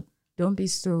 don't be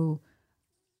so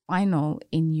final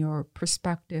in your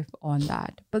perspective on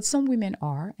that. But some women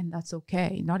are, and that's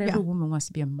okay. Not every woman wants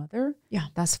to be a mother. Yeah.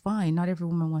 That's fine. Not every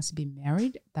woman wants to be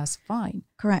married. That's fine.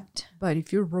 Correct. But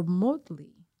if you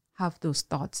remotely have those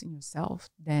thoughts in yourself,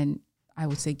 then I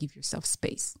would say give yourself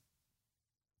space.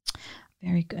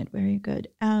 Very good. Very good.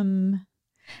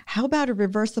 How about a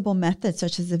reversible method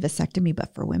such as a vasectomy,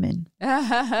 but for women?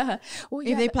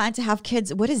 If they plan to have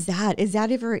kids, what is that? Is that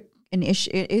ever an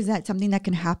issue? Is that something that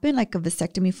can happen, like a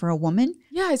vasectomy for a woman?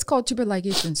 Yeah, it's called tubal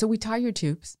ligation. So we tie your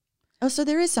tubes. Oh, so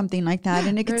there is something like that,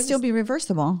 and it can still be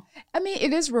reversible. I mean,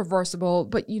 it is reversible,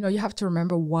 but you have to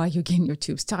remember why you're getting your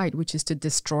tubes tied, which is to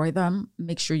destroy them,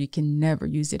 make sure you can never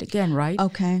use it again, right?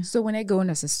 Okay. So when I go in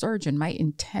as a surgeon, my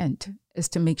intent is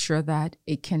to make sure that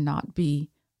it cannot be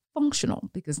functional,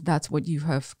 because that's what you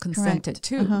have consented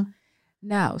to.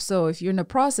 Now, so if you're in a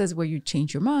process where you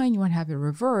change your mind, you want to have it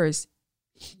reversed,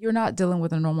 you're not dealing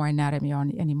with a normal anatomy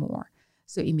anymore.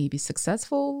 So it may be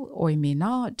successful or it may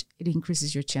not. It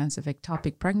increases your chance of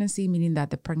ectopic pregnancy, meaning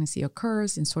that the pregnancy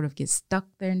occurs and sort of gets stuck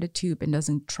there in the tube and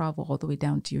doesn't travel all the way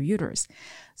down to your uterus.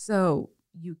 So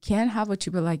you can have a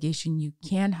tubal ligation, you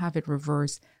can have it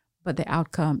reversed, but the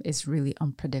outcome is really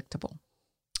unpredictable.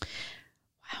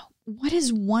 Wow. What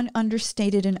is one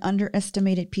understated and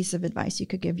underestimated piece of advice you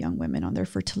could give young women on their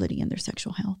fertility and their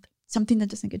sexual health? Something that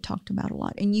doesn't get talked about a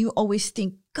lot. And you always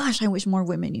think, gosh, I wish more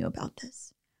women knew about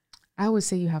this. I would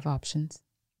say you have options.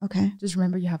 Okay. Just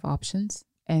remember you have options.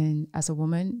 And as a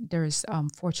woman, there is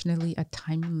fortunately a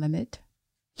time limit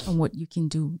on what you can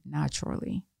do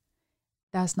naturally.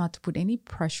 That's not to put any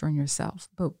pressure on yourself,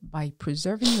 but by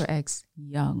preserving your eggs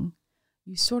young,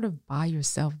 you sort of buy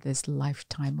yourself this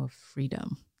lifetime of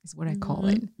freedom, is what I call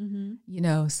it.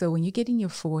 So when you get in your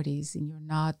 40s and you're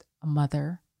not a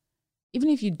mother, even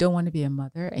if you don't want to be a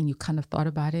mother and you kind of thought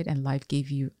about it and life gave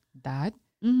you that,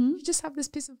 you just have this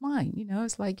peace of mind.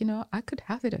 It's like, I could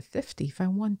have it at 50 if I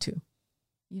want to,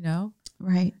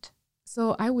 Right.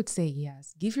 So I would say,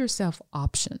 yes, give yourself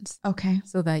options. Okay.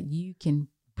 So that you can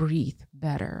breathe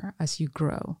better as you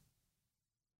grow.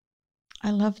 I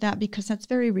love that because that's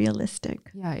very realistic.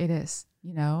 Yeah, it is.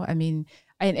 I mean,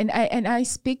 and I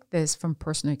speak this from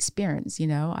personal experience.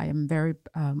 I am very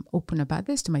open about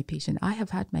this to my patient. I have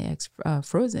had my eggs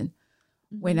frozen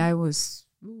when I was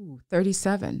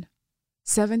 37,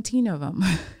 17 of them,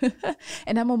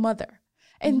 and I'm a mother.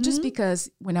 And just because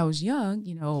when I was young,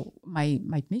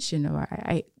 my mission, or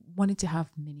I wanted to have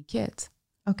many kids.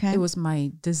 Okay. It was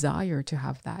my desire to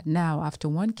have that. Now, after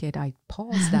one kid, I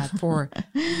paused that for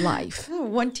life.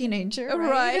 One teenager,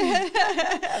 right?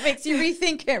 Makes you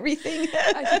rethink everything.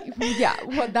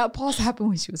 Well, that pause happened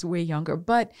when she was way younger.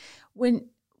 But when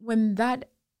that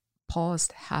pause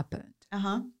happened,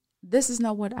 this is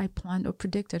not what I planned or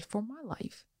predicted for my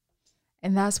life.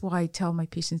 And that's why I tell my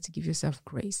patients to give yourself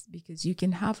grace, because you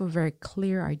can have a very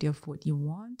clear idea of what you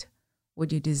want,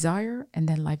 what you desire, and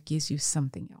then life gives you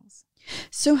something else.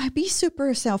 So be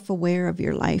super self-aware of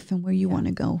your life and where you want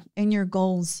to go and your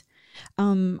goals. I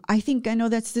know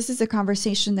this is a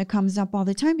conversation that comes up all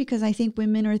the time, because I think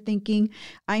women are thinking,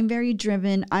 I'm very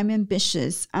driven, I'm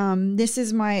ambitious. This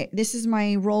is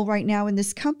my role right now in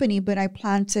this company, but I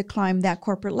plan to climb that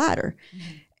corporate ladder.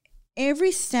 Mm-hmm.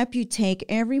 Every step you take,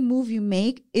 every move you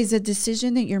make is a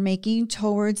decision that you're making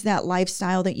towards that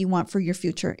lifestyle that you want for your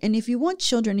future. And if you want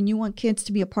children and you want kids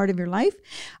to be a part of your life,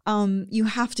 you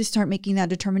have to start making that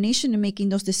determination and making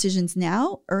those decisions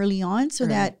now, early on, so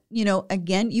that,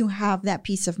 again, you have that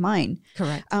peace of mind.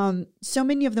 Correct. So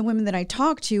many of the women that I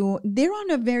talk to, they're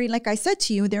on a very, like I said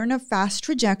to you, they're on a fast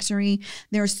trajectory.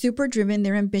 They're super driven.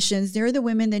 They're ambitious. They're the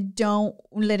women that don't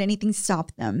let anything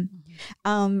stop them.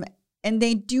 Mm-hmm. And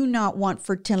they do not want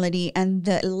fertility and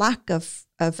the lack of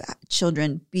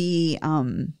children be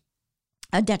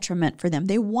a detriment for them.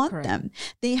 They want them.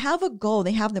 They have a goal.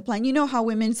 They have the plan. You know how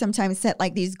women sometimes set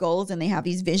like these goals and they have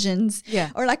these visions,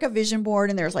 or like a vision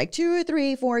board, and there's like 2,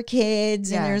 3, 4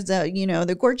 kids, and there's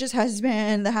the gorgeous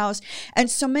husband, the house. And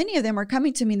so many of them are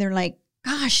coming to me. They're like,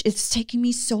 gosh, it's taking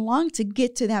me so long to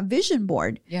get to that vision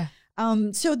board. Yeah.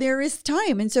 So there is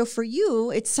time. And so for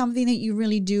you, it's something that you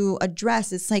really do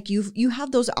address. It's like you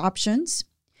have those options.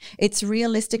 It's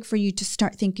realistic for you to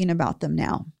start thinking about them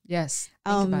now. Yes.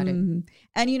 Think about it. And,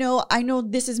 I know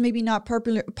this is maybe not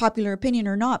popular opinion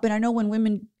or not, but I know when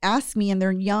women ask me and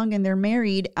they're young and they're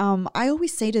married, I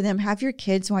always say to them, have your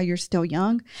kids while you're still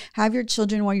young, have your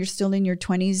children while you're still in your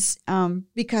 20s.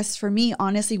 Because for me,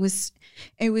 honestly,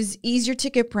 it was easier to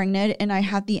get pregnant, and I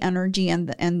had the energy and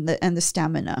the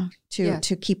stamina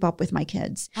to keep up with my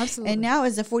kids. Absolutely. And now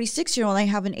as a 46-year-old, I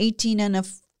have an 18 and a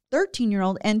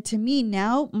 13-year-old. And to me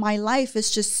now, my life is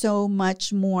just so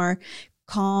much more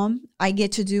calm. I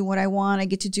get to do what I want. I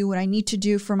get to do what I need to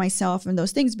do for myself and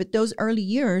those things. But those early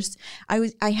years,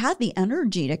 I had the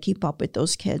energy to keep up with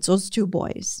those kids, those 2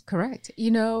 boys. Correct.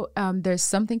 There's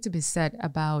something to be said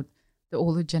about the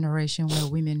older generation where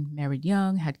women married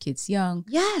young, had kids young.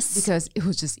 Yes. Because it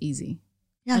was just easy.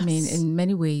 Yes. I mean, in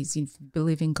many ways, if you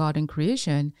believe in God and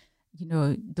creation,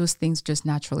 those things just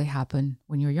naturally happen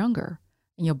when you're younger.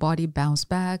 And your body bounce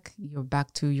back, you're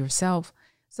back to yourself.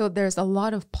 So there's a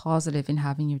lot of positive in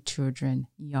having your children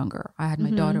younger. I had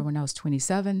my daughter when I was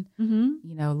 27.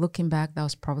 Mm-hmm. Looking back, that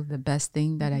was probably the best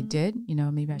thing that I did.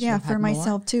 Maybe I should have had more. Yeah, for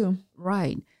myself too.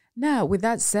 Right. Now, with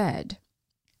that said,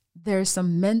 there's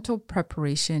some mental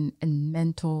preparation and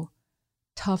mental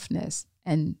toughness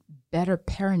and better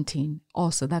parenting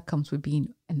also that comes with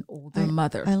being an older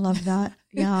mother. I love that.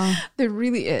 Yeah. There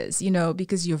really is,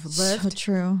 because you've lived, so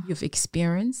true. You've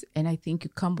experienced, and I think you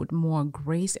come with more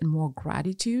grace and more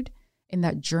gratitude in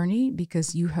that journey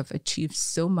because you have achieved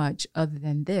so much other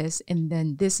than this, and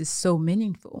then this is so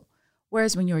meaningful.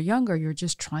 Whereas when you're younger, you're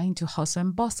just trying to hustle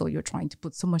and bustle. You're trying to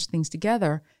put so much things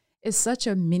together. It's such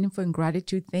a meaningful and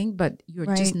gratitude thing, but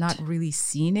you're just not really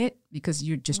seeing it because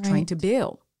you're just trying to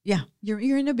build. Yeah,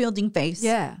 you're in a building phase.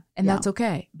 Yeah, and that's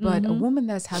okay. But a woman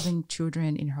that's having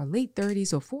children in her late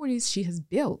 30s or 40s, she has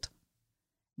built.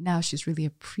 Now she's really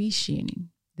appreciating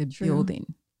the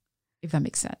building, if that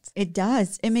makes sense. It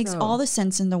does. It makes all the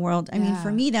sense in the world. I mean,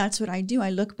 for me, that's what I do. I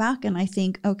look back and I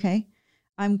think, okay,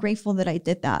 I'm grateful that I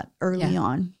did that early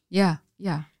on. Yeah,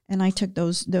 yeah. And I took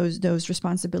those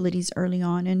responsibilities early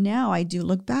on. And now I do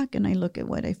look back and I look at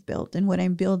what I've built and what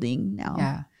I'm building now.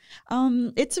 Yeah.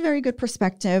 It's a very good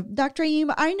perspective. Dr. Aim,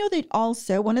 I know that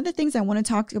also one of the things I want to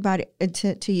talk about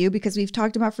to you, because we've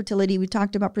talked about fertility, we've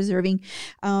talked about preserving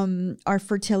our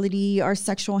fertility, our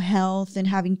sexual health, and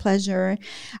having pleasure.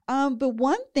 But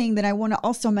one thing that I want to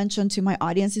also mention to my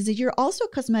audience is that you're also a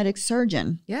cosmetic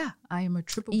surgeon. Yeah, I am a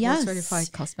triple board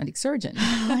certified cosmetic surgeon.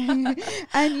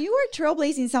 And you are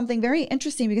trailblazing something very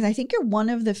interesting, because I think you're one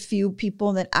of the few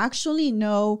people that actually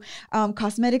know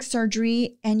cosmetic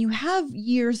surgery, and you have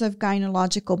years of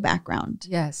gynecological background.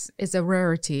 Yes, it's a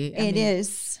rarity. It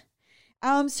is.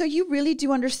 So you really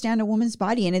do understand a woman's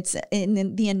body, and it's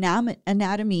in the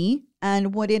anatomy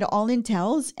and what it all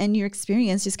entails, and your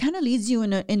experience just kind of leads you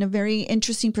in a very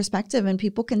interesting perspective, and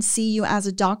people can see you as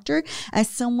a doctor, as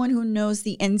someone who knows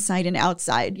the inside and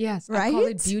outside. Yes, right? I call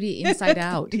it beauty inside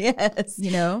out. Yes.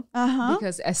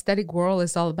 Because aesthetic world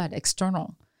is all about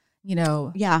external.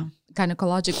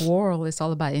 Gynecologic world is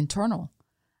all about internal.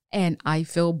 And I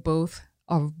feel both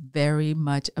are very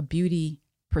much a beauty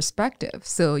perspective.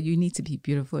 So you need to be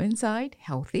beautiful inside,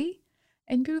 healthy,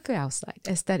 and beautiful outside,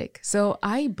 aesthetic. So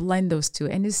I blend those two,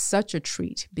 and it's such a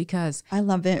treat because I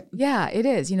love it. yeah, it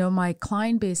is. You know, my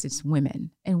client base is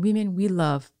women, and women, we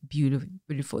love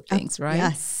beautiful things, right?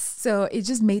 Yes. So it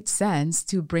just made sense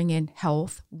to bring in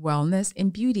health, wellness,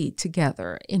 and beauty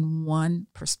together in one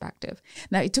perspective.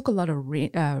 Now, it took a lot of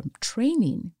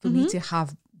training for me to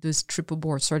have this triple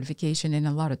board certification and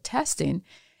a lot of testing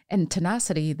and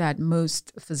tenacity that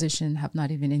most physicians have not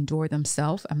even endured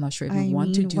themselves. I'm not sure if you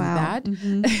want to do that.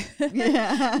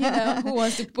 Yeah. You know, who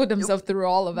wants to put themselves through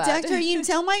all of that? Dr. Ayim,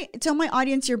 tell my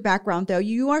audience your background though.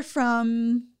 You are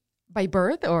from By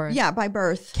birth or? Yeah, by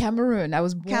birth. Cameroon. I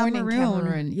was born in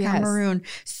Cameroon. Yes. Cameroon.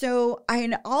 So,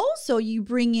 and also you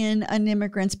bring in an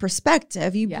immigrant's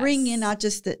perspective. You bring in not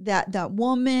just that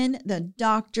woman, the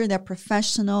doctor, that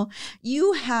professional.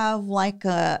 You have like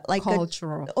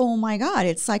cultural. Oh my God.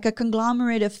 It's like a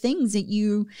conglomerate of things that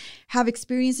you have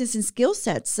experiences and skill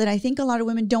sets that I think a lot of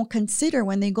women don't consider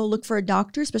when they go look for a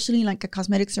doctor, especially like a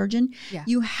cosmetic surgeon. Yeah.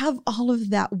 You have all of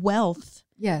that wealth.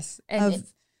 Yes. And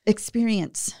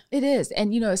experience. It is.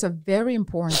 And, you know, it's a very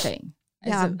important thing.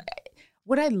 Yeah.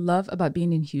 What I love about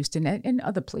being in Houston and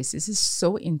other places is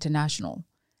so international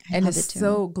and it's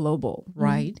so global,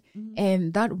 right? Mm-hmm.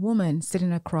 And that woman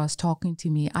sitting across talking to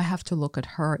me, I have to look at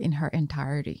her in her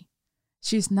entirety.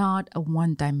 She's not a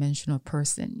one-dimensional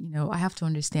person. You know, I have to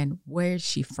understand where is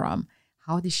she from?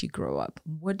 How did she grow up?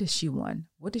 What does she want?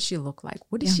 What does she look like?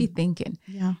 What is she thinking?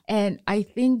 Yeah. And I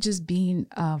think just being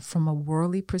from a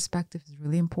worldly perspective is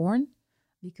really important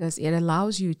because it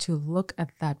allows you to look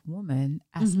at that woman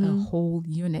as a whole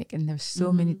unit. And there's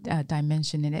so many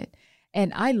dimensions in it.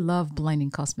 And I love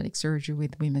blending cosmetic surgery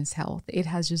with women's health. It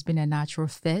has just been a natural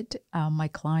fit.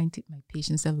 My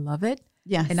patients, they love it.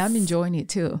 Yes. And I'm enjoying it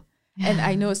too. And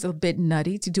I know it's a bit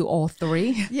nutty to do all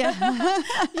three. Yeah.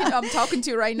 You know, I'm talking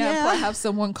to you right now. Probably have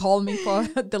someone call me for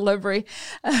delivery.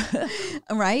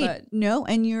 Right. But, no,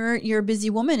 and you're a busy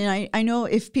woman. And I know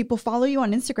if people follow you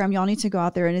on Instagram, y'all need to go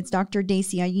out there. And it's Dr.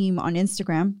 Daisy Ayim on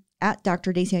Instagram. At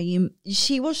Dr. Daisy Ayim,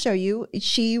 she will show you.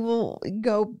 She will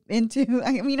go into,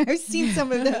 I mean, I've seen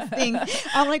some of those things.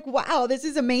 I'm like, wow, this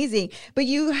is amazing. But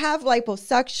you have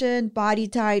liposuction, body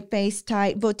type, face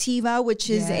type, Votiva, which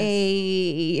is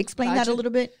explain that a little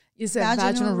bit. It's a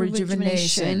vaginal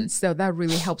rejuvenation. So that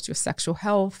really helps your sexual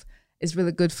health. It's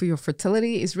really good for your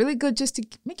fertility. It's really good just to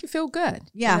make you feel good.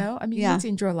 Yeah. You know? I mean, you need to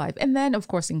enjoy life. And then, of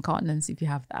course, incontinence if you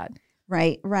have that.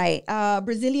 Right.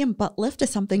 Brazilian butt lift is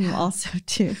something you also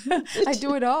do. I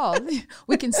do it all.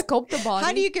 We can sculpt the body.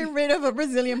 How do you get rid of a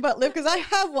Brazilian butt lift? Because I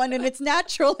have one and it's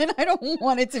natural and I don't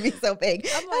want it to be so big.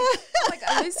 I'm like,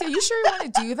 Alicia, you sure you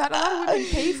want to do that? A lot of women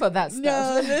pay for that stuff.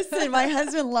 No, listen, my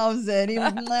husband loves it.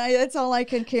 That's all I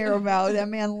can care about. That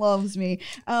man loves me.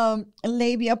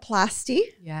 Labiaplasty.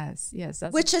 Yes.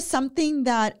 Which is something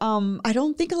that I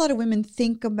don't think a lot of women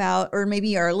think about or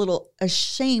maybe are a little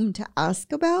ashamed to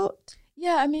ask about.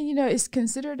 Yeah, I mean, you know, it's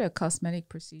considered a cosmetic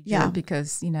procedure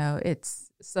because, you know, it's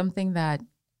something that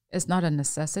is not a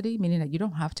necessity, meaning that you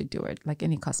don't have to do it like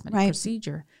any cosmetic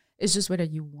procedure. It's just whether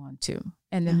you want to.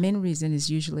 And the main reason is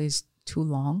usually it's too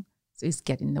long, so it's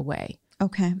getting in the way.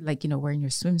 Okay. Like, you know, wearing your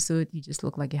swimsuit, you just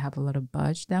look like you have a lot of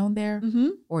budge down there.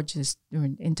 Or just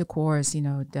during intercourse, you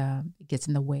know, it gets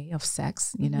in the way of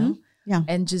sex, you know. Yeah.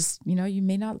 And just, you know, you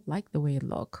may not like the way it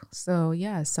look. So,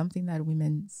 yeah, it's something that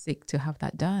women seek to have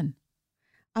that done.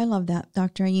 I love that,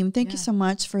 Dr. Ayim. Thank you so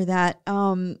much for that.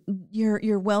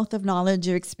 Your wealth of knowledge,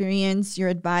 your experience, your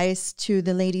advice to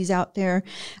the ladies out there.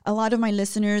 A lot of my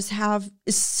listeners have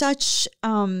such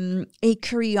a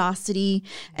curiosity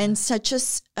and such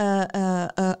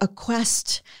a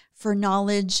quest for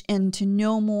knowledge and to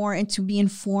know more and to be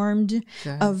informed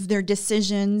of their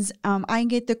decisions. I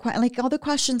get like all the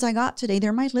questions I got today,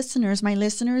 they're my listeners. My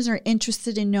listeners are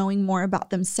interested in knowing more about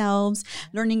themselves,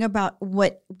 learning about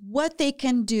what they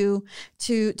can do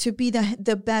to be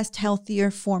the best, healthier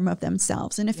form of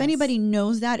themselves. And if anybody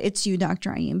knows that, it's you,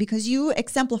 Dr. Ayim, because you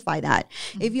exemplify that.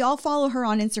 If you all follow her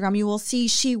on Instagram, you will see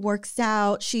she works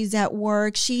out, she's at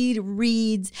work, she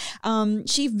reads,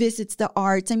 she visits the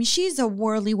arts. I mean, she's a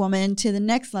worldly woman to the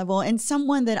next level and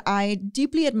someone that I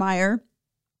deeply admire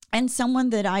and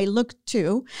someone that I look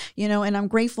to, you know, and I'm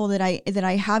grateful that I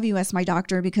have you as my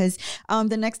doctor because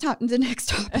the next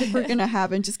topic we're going to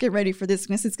have, and just get ready for this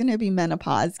because it's going to be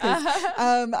menopause.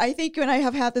 I think you and I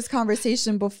have had this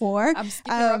conversation before. I'm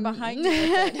skipping right behind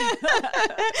you.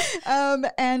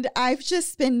 And I've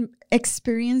just been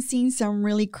experiencing some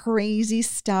really crazy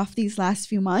stuff these last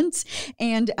few months.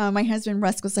 And my husband,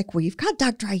 Russ, was like, well, you've got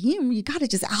Dr. Ayim. You got to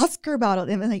just ask her about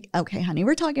it. And I'm like, okay, honey,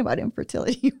 we're talking about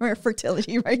infertility or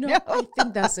fertility right now. I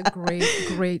think that's a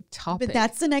great topic. But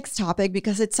that's the next topic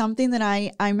because it's something that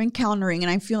I'm encountering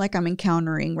and I feel like I'm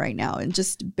encountering right now. And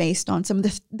just based on some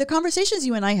of the conversations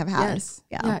you and I have had. Yes.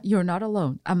 Yeah. You're not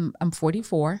alone. I'm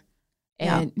 44.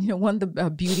 And, one of the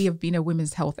beauty of being a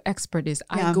women's health expert is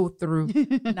I go through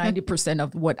 90%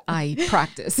 of what I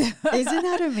practice. Isn't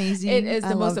that amazing? It is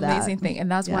the most amazing thing.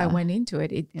 And that's why I went into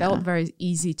it. It felt very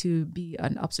easy to be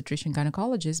an obstetrician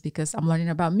gynecologist because I'm learning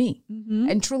about me. Mm-hmm.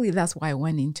 And truly, that's why I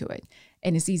went into it.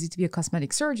 And it's easy to be a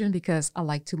cosmetic surgeon because I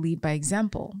like to lead by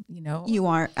example, You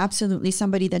are absolutely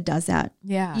somebody that does that.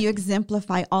 Yeah. You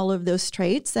exemplify all of those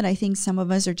traits that I think some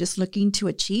of us are just looking to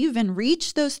achieve and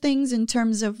reach those things in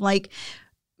terms of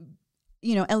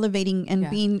elevating and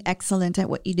being excellent at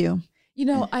what you do.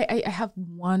 I have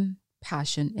one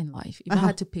passion in life. If I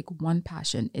had to pick one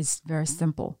passion, it's very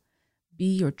simple. Be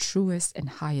your truest and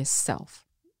highest self,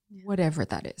 whatever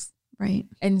that is. Right.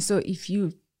 And so if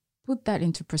you put that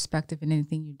into perspective in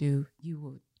anything you do, you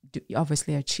will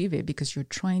obviously achieve it because you're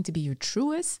trying to be your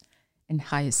truest and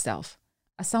highest self.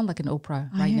 I sound like an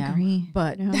Oprah right now,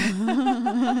 but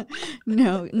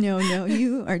no,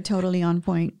 you are totally on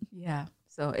point. Yeah.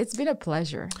 So it's been a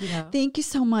pleasure. Thank you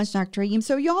so much, Dr. Ayim.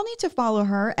 So y'all need to follow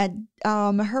her at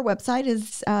her website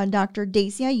is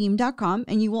drdaciaayim.com,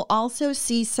 and you will also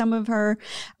see some of her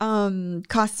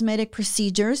cosmetic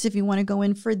procedures if you want to go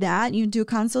in for that. You do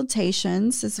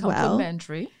consultations as well.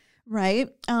 Complimentary. Right.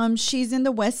 She's in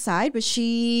the West Side, but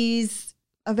she's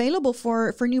available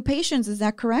for new patients. Is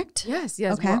that correct? Yes.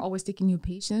 Okay. We're always taking new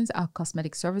patients. Our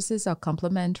cosmetic services are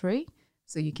complimentary.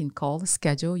 So you can call the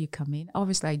schedule, you come in.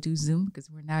 Obviously, I do Zoom because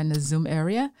we're now in the Zoom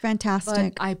area.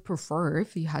 Fantastic. But I prefer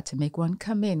if you had to make one,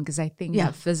 come in because I think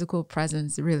that physical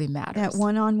presence really matters. That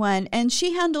one-on-one. And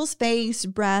she handles face,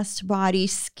 breast, body,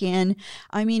 skin.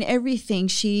 I mean, everything.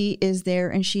 She is there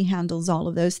and she handles all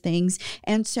of those things.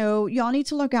 And so y'all need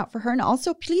to look out for her. And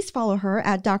also, please follow her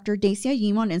at Dr. Dacia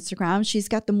Ayim on Instagram. She's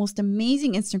got the most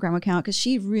amazing Instagram account because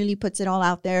she really puts it all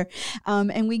out there.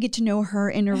 And we get to know her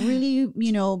in a really,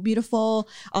 beautiful,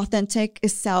 authentic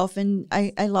self. And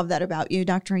I love that about you,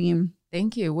 Dr. Ayim.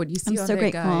 Thank you. What you see on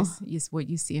there, guys, is what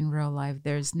you see in real life.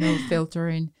 There's no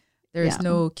filtering. There's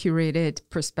no curated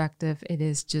perspective. It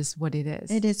is just what it is.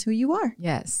 It is who you are.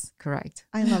 Yes, correct.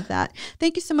 I love that.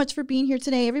 Thank you so much for being here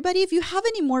today, everybody. If you have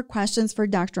any more questions for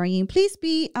Dr. Ayim, please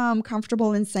be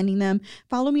comfortable in sending them.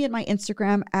 Follow me at my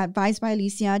Instagram at Vibes by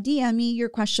Alicia. DM me your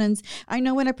questions. I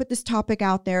know when I put this topic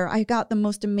out there, I got the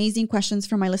most amazing questions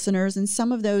from my listeners, and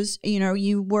some of those,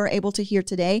 you were able to hear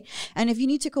today. And if you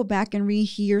need to go back and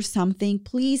rehear something,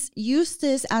 please use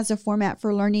this as a format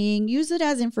for learning. Use it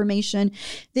as information.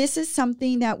 This is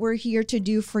something that we're here to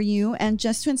do for you and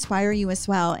just to inspire you as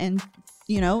well. And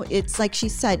it's like she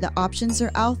said, the options are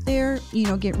out there.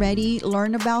 Get ready,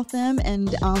 learn about them,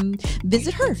 and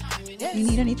visit her if you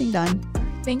need anything done.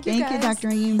 Thank you, Dr.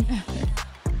 Ayim.